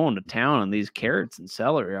like going to town on these carrots and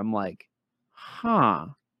celery. I'm like, huh,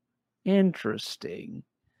 interesting.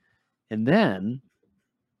 And then,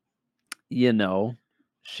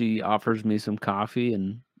 she offers me some coffee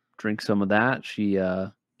and drink some of that. She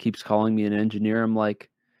keeps calling me an engineer. I'm like,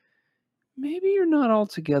 maybe you're not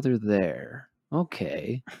altogether there.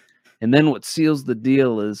 Okay. And then what seals the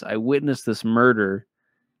deal is I witnessed this murder.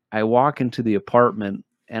 I walk into the apartment,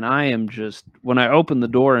 and I am just, when I open the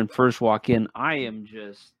door and first walk in, I am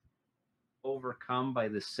just overcome by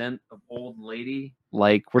the scent of old lady.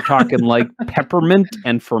 Like, we're talking like peppermint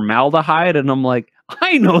and formaldehyde. And I'm like,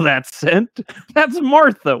 I know that scent. That's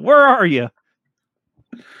Martha. Where are you?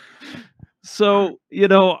 So,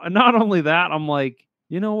 not only that, I'm like,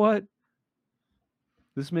 you know what?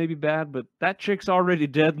 This may be bad, but that chick's already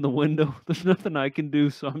dead in the window. There's nothing I can do.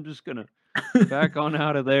 So I'm just going to back on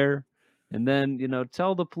out of there. And then,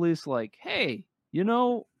 tell the police, like, hey,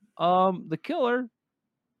 the killer,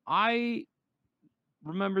 I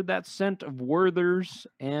remembered that scent of Werther's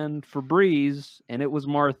and Febreze, and it was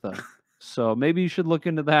Martha. So maybe you should look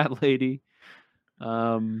into that, lady.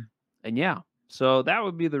 And yeah, so that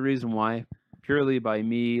would be the reason why, purely by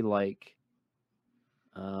me, like,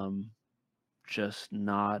 just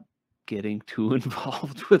not getting too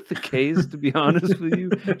involved with the case, to be honest with you,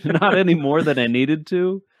 not any more than I needed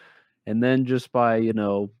to. And then just by,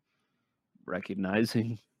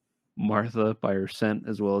 recognizing Martha by her scent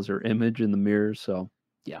as well as her image in the mirror. So,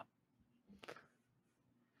 yeah.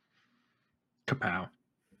 Kapow.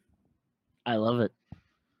 I love it.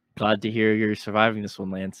 Glad to hear you're surviving this one,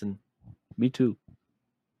 Lanson. Me too.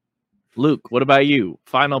 Luke, what about you?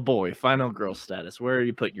 Final boy, final girl status. Where are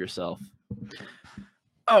you putting yourself?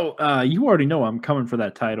 Oh, you already know I'm coming for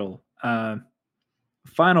that title.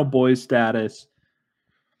 Final boy status.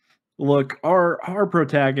 Look, our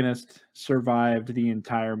protagonist survived the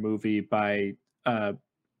entire movie by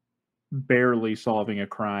barely solving a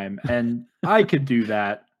crime, and I could do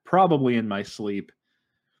that probably in my sleep.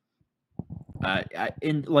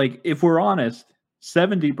 If we're honest,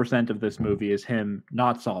 70% of this movie is him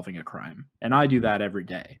not solving a crime, and I do that every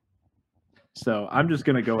day. So I'm just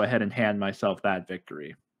gonna go ahead and hand myself that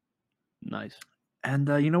victory. Nice. And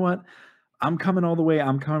you know what? I'm coming all the way.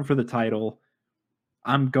 I'm coming for the title.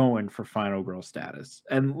 I'm going for final girl status.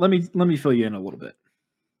 And let me fill you in a little bit.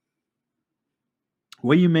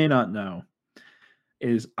 What you may not know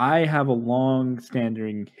is I have a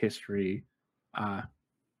long-standing history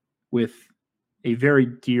with a very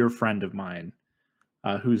dear friend of mine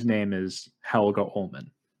whose name is Helga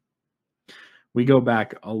Ullman. We go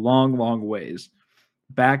back a long, long ways.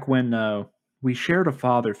 Back when we shared a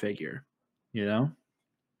father figure,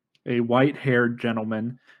 a white-haired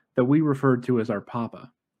gentleman that we referred to as our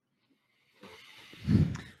papa.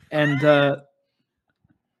 And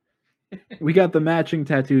we got the matching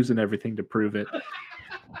tattoos and everything to prove it.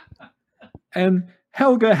 And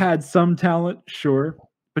Helga had some talent, sure,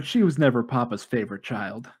 but she was never Papa's favorite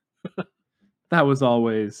child. That was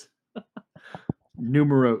always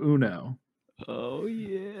numero uno. Oh,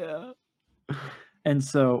 yeah. And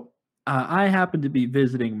so I happened to be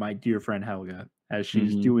visiting my dear friend Helga as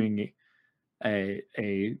she's doing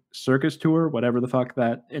a circus tour, whatever the fuck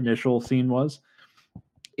that initial scene was,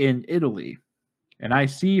 in Italy. And I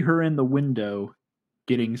see her in the window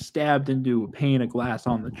getting stabbed into a pane of glass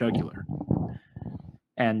on the jugular.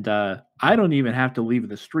 And I don't even have to leave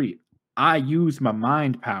the street. I use my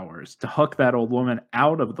mind powers to hook that old woman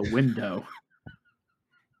out of the window.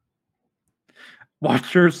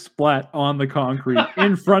 Watch her splat on the concrete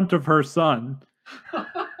in front of her son.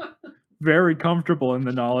 Very comfortable in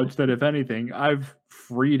the knowledge that, if anything, I've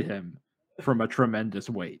freed him from a tremendous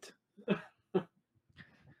weight.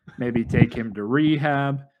 Maybe take him to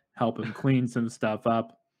rehab, help him clean some stuff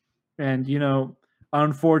up. And,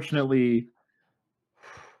 unfortunately,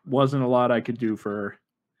 wasn't a lot I could do for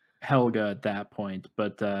Helga at that point.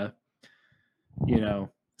 But,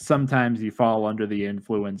 sometimes you fall under the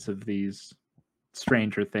influence of these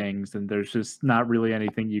stranger things, and there's just not really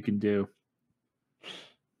anything you can do.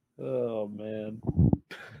 Oh, man.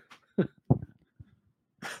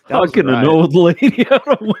 Hucking an old lady out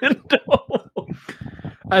a window.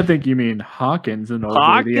 I think you mean Hawkins, an old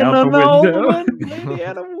Hawking lady out the window. lady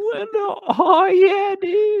out a window. Oh, yeah,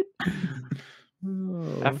 dude.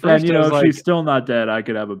 At And, first, I was if like, she's still not dead, I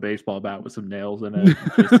could have a baseball bat with some nails in it.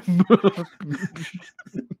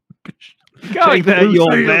 Take that, you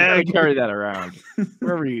old Lucille. man. Carry that around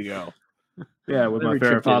wherever you go. Yeah, with my Every Farrah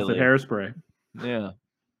trip to Fawcett Italy. hairspray. Yeah.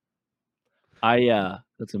 I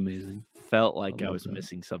That's amazing. felt like I I love was that.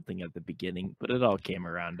 missing something at the beginning, but it all came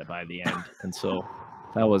around by the end. And so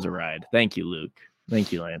that was a ride. Thank you, Luke.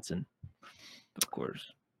 Thank you, Lanson. Of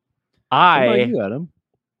course. What about I you, Adam?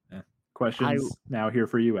 Questions now here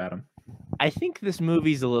for you, Adam. I think this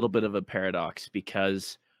movie's a little bit of a paradox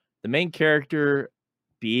because the main character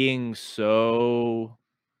being so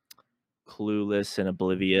clueless and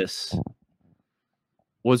oblivious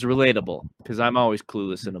was relatable because I'm always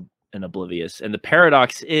clueless and and Oblivious. And the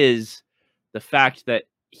paradox is the fact that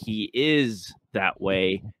he is that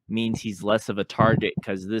way means he's less of a target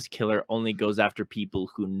because this killer only goes after people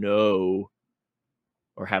who know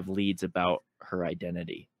or have leads about her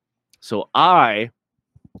identity. So I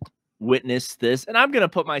witnessed this, and I'm going to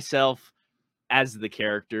put myself as the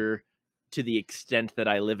character to the extent that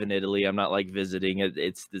I live in Italy. I'm not like visiting it.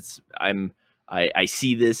 It's this. I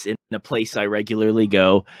see this in a place I regularly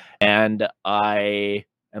go, and I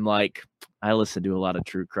am like, I listen to a lot of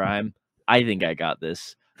true crime. I think I got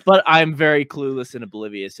this, but I'm very clueless and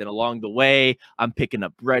oblivious. And along the way, I'm picking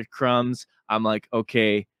up breadcrumbs. I'm like,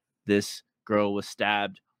 okay, this girl was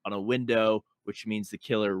stabbed on a window, which means the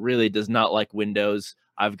killer really does not like windows.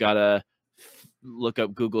 I've got to look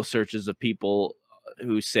up Google searches of people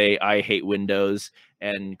who say I hate windows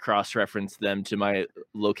and cross-reference them to my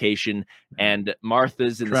location. And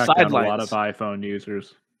Martha's in the sidelines. A lot of iPhone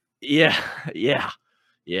users. Yeah.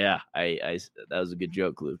 I that was a good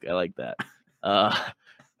joke, Luke. I like that.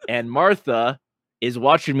 And Martha is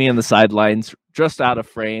watching me on the sidelines, just out of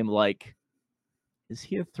frame. Like, is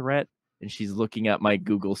he a threat? And she's looking at my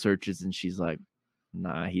Google searches, and she's like,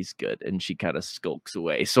 nah, he's good. And she kind of skulks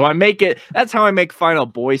away. So I make it. That's how I make final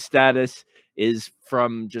boy status. Is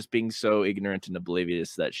from just being so ignorant and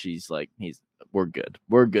oblivious that she's like, we're good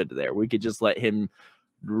there. We could just let him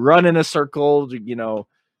run in a circle, you know.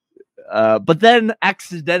 But then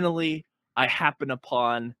accidentally I happen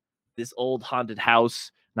upon this old haunted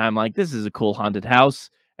house, and I'm like, this is a cool haunted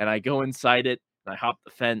house. And I go inside it, and I hop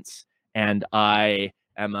the fence, and I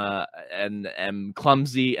am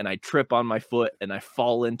clumsy, and I trip on my foot, and I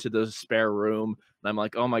fall into the spare room. And I'm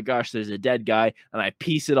like, oh my gosh, there's a dead guy. And I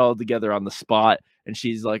piece it all together on the spot. And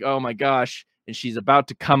she's like, oh my gosh. And she's about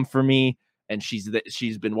to come for me. And she's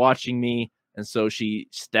been watching me. And so she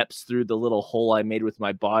steps through the little hole I made with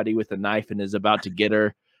my body with a knife and is about to get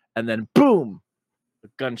her. And then boom, a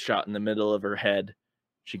gunshot in the middle of her head.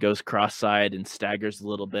 She goes cross-eyed and staggers a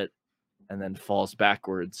little bit and then falls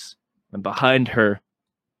backwards. And behind her,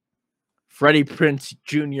 Freddie Prinze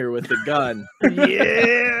Jr. with a gun.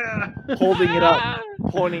 Yeah! Holding it up,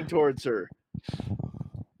 pointing towards her.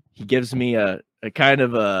 He gives me a kind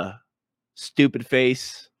of a stupid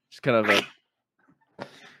face, just kind of a,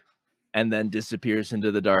 and then disappears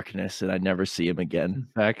into the darkness, and I never see him again.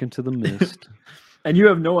 Back into the mist. And you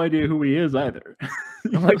have no idea who he is either.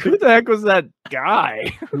 I'm like, who the heck was that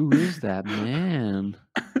guy? Who is that man?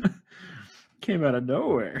 Came out of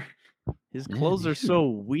nowhere. His clothes are so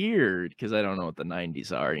weird because I don't know what the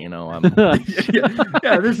 90s are, you know.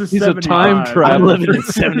 Yeah, this is He's a time traveler. I'm living in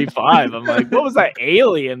 75. I'm like, what was that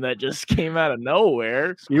alien that just came out of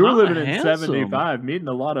nowhere? You were living in 75, meeting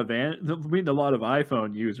a lot of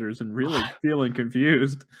iPhone users and really feeling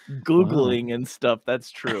confused. Googling and stuff.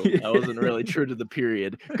 That's true. I wasn't really true to the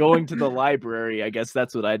period. Going to the library, I guess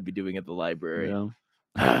that's what I'd be doing at the library.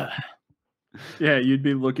 Yeah. Yeah, you'd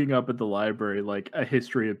be looking up at the library like a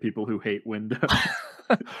history of people who hate Windows.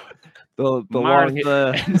 the long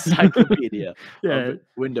encyclopedia of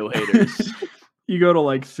window haters. You go to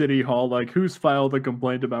like City Hall, like who's filed a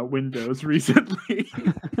complaint about Windows recently?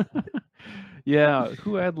 Yeah,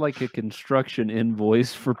 who had like a construction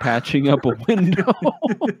invoice for patching up a window?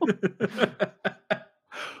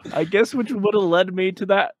 I guess which would have led me to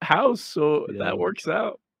that house, so that works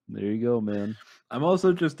out. There you go, man. I'm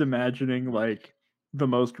also just imagining like the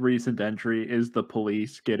most recent entry is the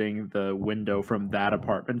police getting the window from that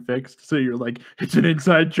apartment fixed. So you're like, it's an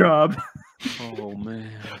inside job. Oh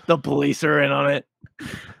man. The police are in on it.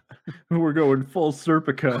 We're going full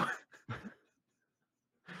Serpico.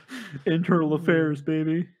 Internal affairs,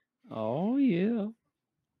 baby. Oh yeah.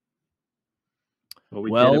 Well,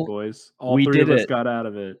 we did it, boys. All three of us got out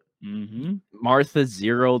of it. Mm-hmm. Martha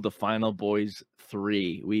 0, the Final Boys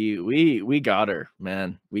 3. We got her,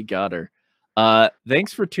 man. We got her.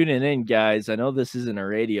 Thanks for tuning in, guys. I know this isn't a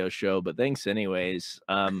radio show, but thanks anyways.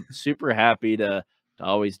 Super happy to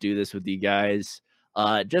always do this with you guys.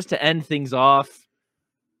 Just to end things off,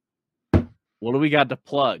 what do we got to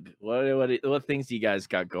plug? What things do you guys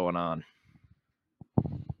got going on?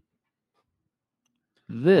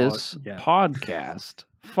 This podcast,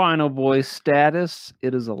 Final Boy Status.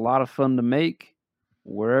 It is a lot of fun to make.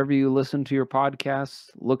 Wherever you listen to your podcasts,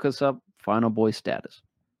 look us up, Final Boy Status.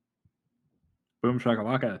 Boom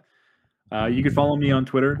shakalaka. You can follow me on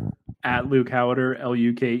Twitter at Luke Haueter,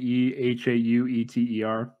 LukeHaueter.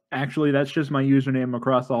 Actually, that's just my username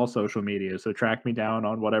across all social media. So track me down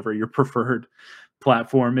on whatever your preferred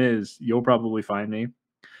platform is. You'll probably find me.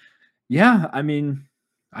 Yeah, I mean,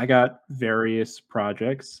 I got various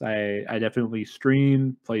projects. I definitely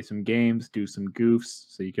stream, play some games, do some goofs.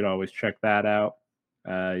 So you could always check that out.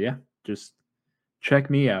 yeah, just check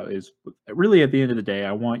me out. Is really at the end of the day,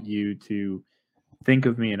 I want you to think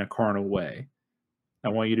of me in a carnal way. I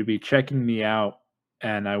want you to be checking me out,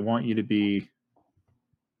 and I want you to be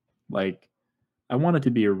like, I want it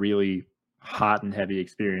to be a really hot and heavy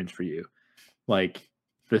experience for you. Like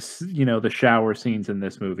this, the shower scenes in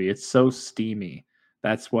this movie, it's so steamy.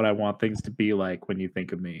 That's what I want things to be like when you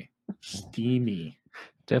think of me. Steamy.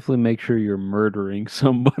 Definitely make sure you're murdering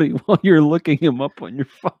somebody while you're looking him up on your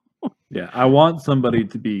phone. Yeah, I want somebody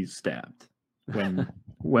to be stabbed.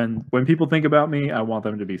 When people think about me, I want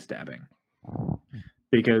them to be stabbing.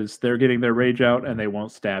 Because they're getting their rage out and they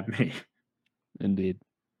won't stab me. Indeed.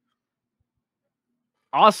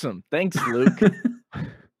 Awesome. Thanks, Luke.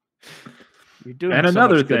 You're doing And so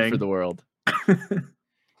another much good thing. for the world.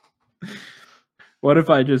 What if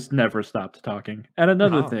I just never stopped talking? And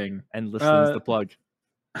another Wow. thing. And listening's the plug.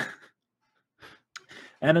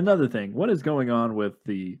 And another thing. What is going on with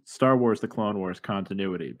the Star Wars The Clone Wars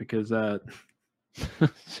continuity? Because I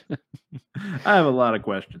have a lot of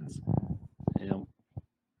questions. Yeah.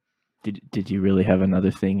 Did you really have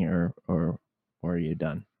another thing, or are you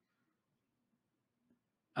done?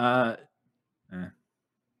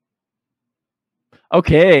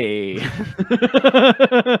 Okay.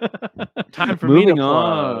 Time for me to Moving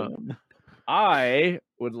plug. on. I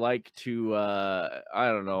would like to I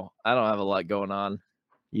don't know. I don't have a lot going on.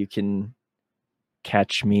 You can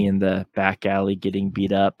catch me in the back alley getting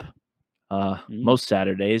beat up most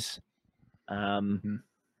Saturdays.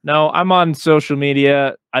 No, I'm on social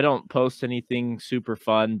media. I don't post anything super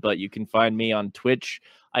fun, but you can find me on Twitch.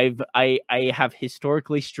 I have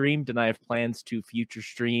historically streamed, and I have plans to future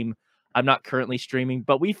stream. I'm not currently streaming,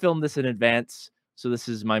 but we filmed this in advance, so this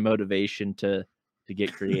is my motivation to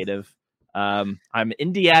get creative. I'm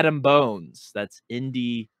Indie Adam Bones. That's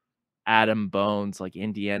Indie Adam Bones, like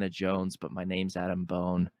Indiana Jones, but my name's Adam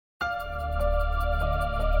Bone.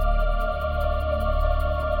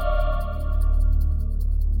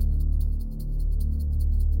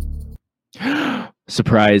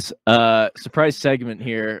 Surprise segment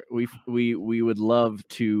here. We would love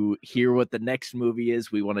to hear what the next movie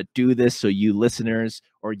is. We want to do this so you listeners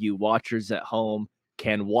or you watchers at home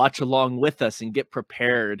can watch along with us and get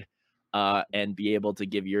prepared and be able to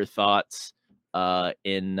give your thoughts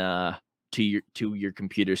to your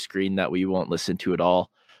computer screen that we won't listen to at all.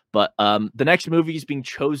 But the next movie is being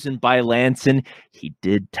chosen by Lanson. He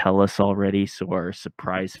did tell us already, so our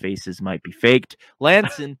surprise faces might be faked.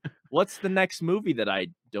 Lanson, what's the next movie that I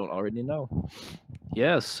don't already know?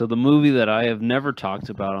 Yes, so the movie that I have never talked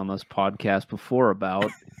about on this podcast before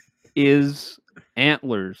is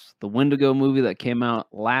Antlers, the Wendigo movie that came out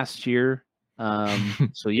last year.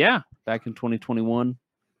 So yeah, back in 2021.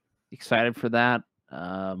 Excited for that.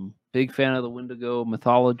 Big fan of the Wendigo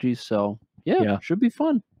mythology, so yeah, should be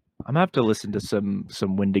fun. I'm gonna have to listen to some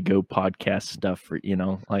Wendigo podcast stuff for,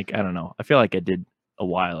 like, I don't know. I feel like I did a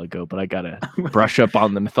while ago, but I gotta brush up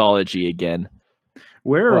on the mythology again.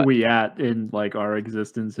 Where are we at in like our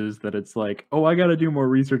existences that it's like, oh, I gotta do more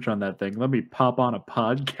research on that thing. Let me pop on a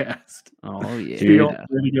podcast. Oh yeah,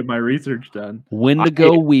 to get my research done.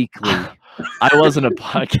 Wendigo Weekly. I wasn't a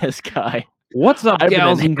podcast guy. What's up, I've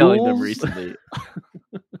gals been and inhaling them ghouls? recently.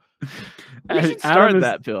 We should start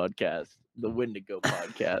that podcast, the Wendigo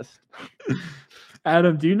podcast.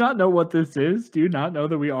 Adam, do you not know what this is? Do you not know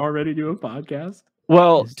that we already do a podcast?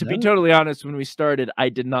 Well, to be totally honest, when we started, I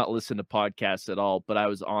did not listen to podcasts at all, but I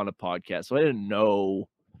was on a podcast, so I didn't know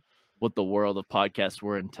what the world of podcasts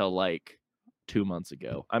were until like 2 months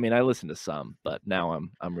ago. I mean, I listened to some, but now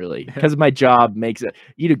I'm really, because my job makes it.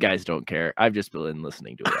 You guys don't care. I've just been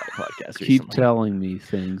listening to a lot of podcasts. Keep recently. telling me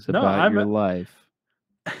things about your life.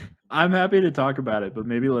 I'm happy to talk about it, but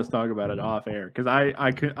maybe let's talk about it off air because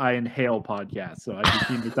I inhale podcasts, so I just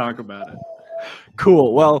need to talk about it.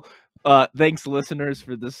 Cool. Well, thanks, listeners,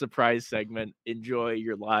 for this surprise segment. Enjoy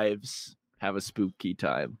your lives. Have a spooky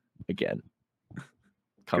time again.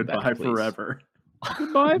 Come Goodbye back, please. forever.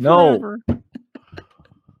 Goodbye No. forever.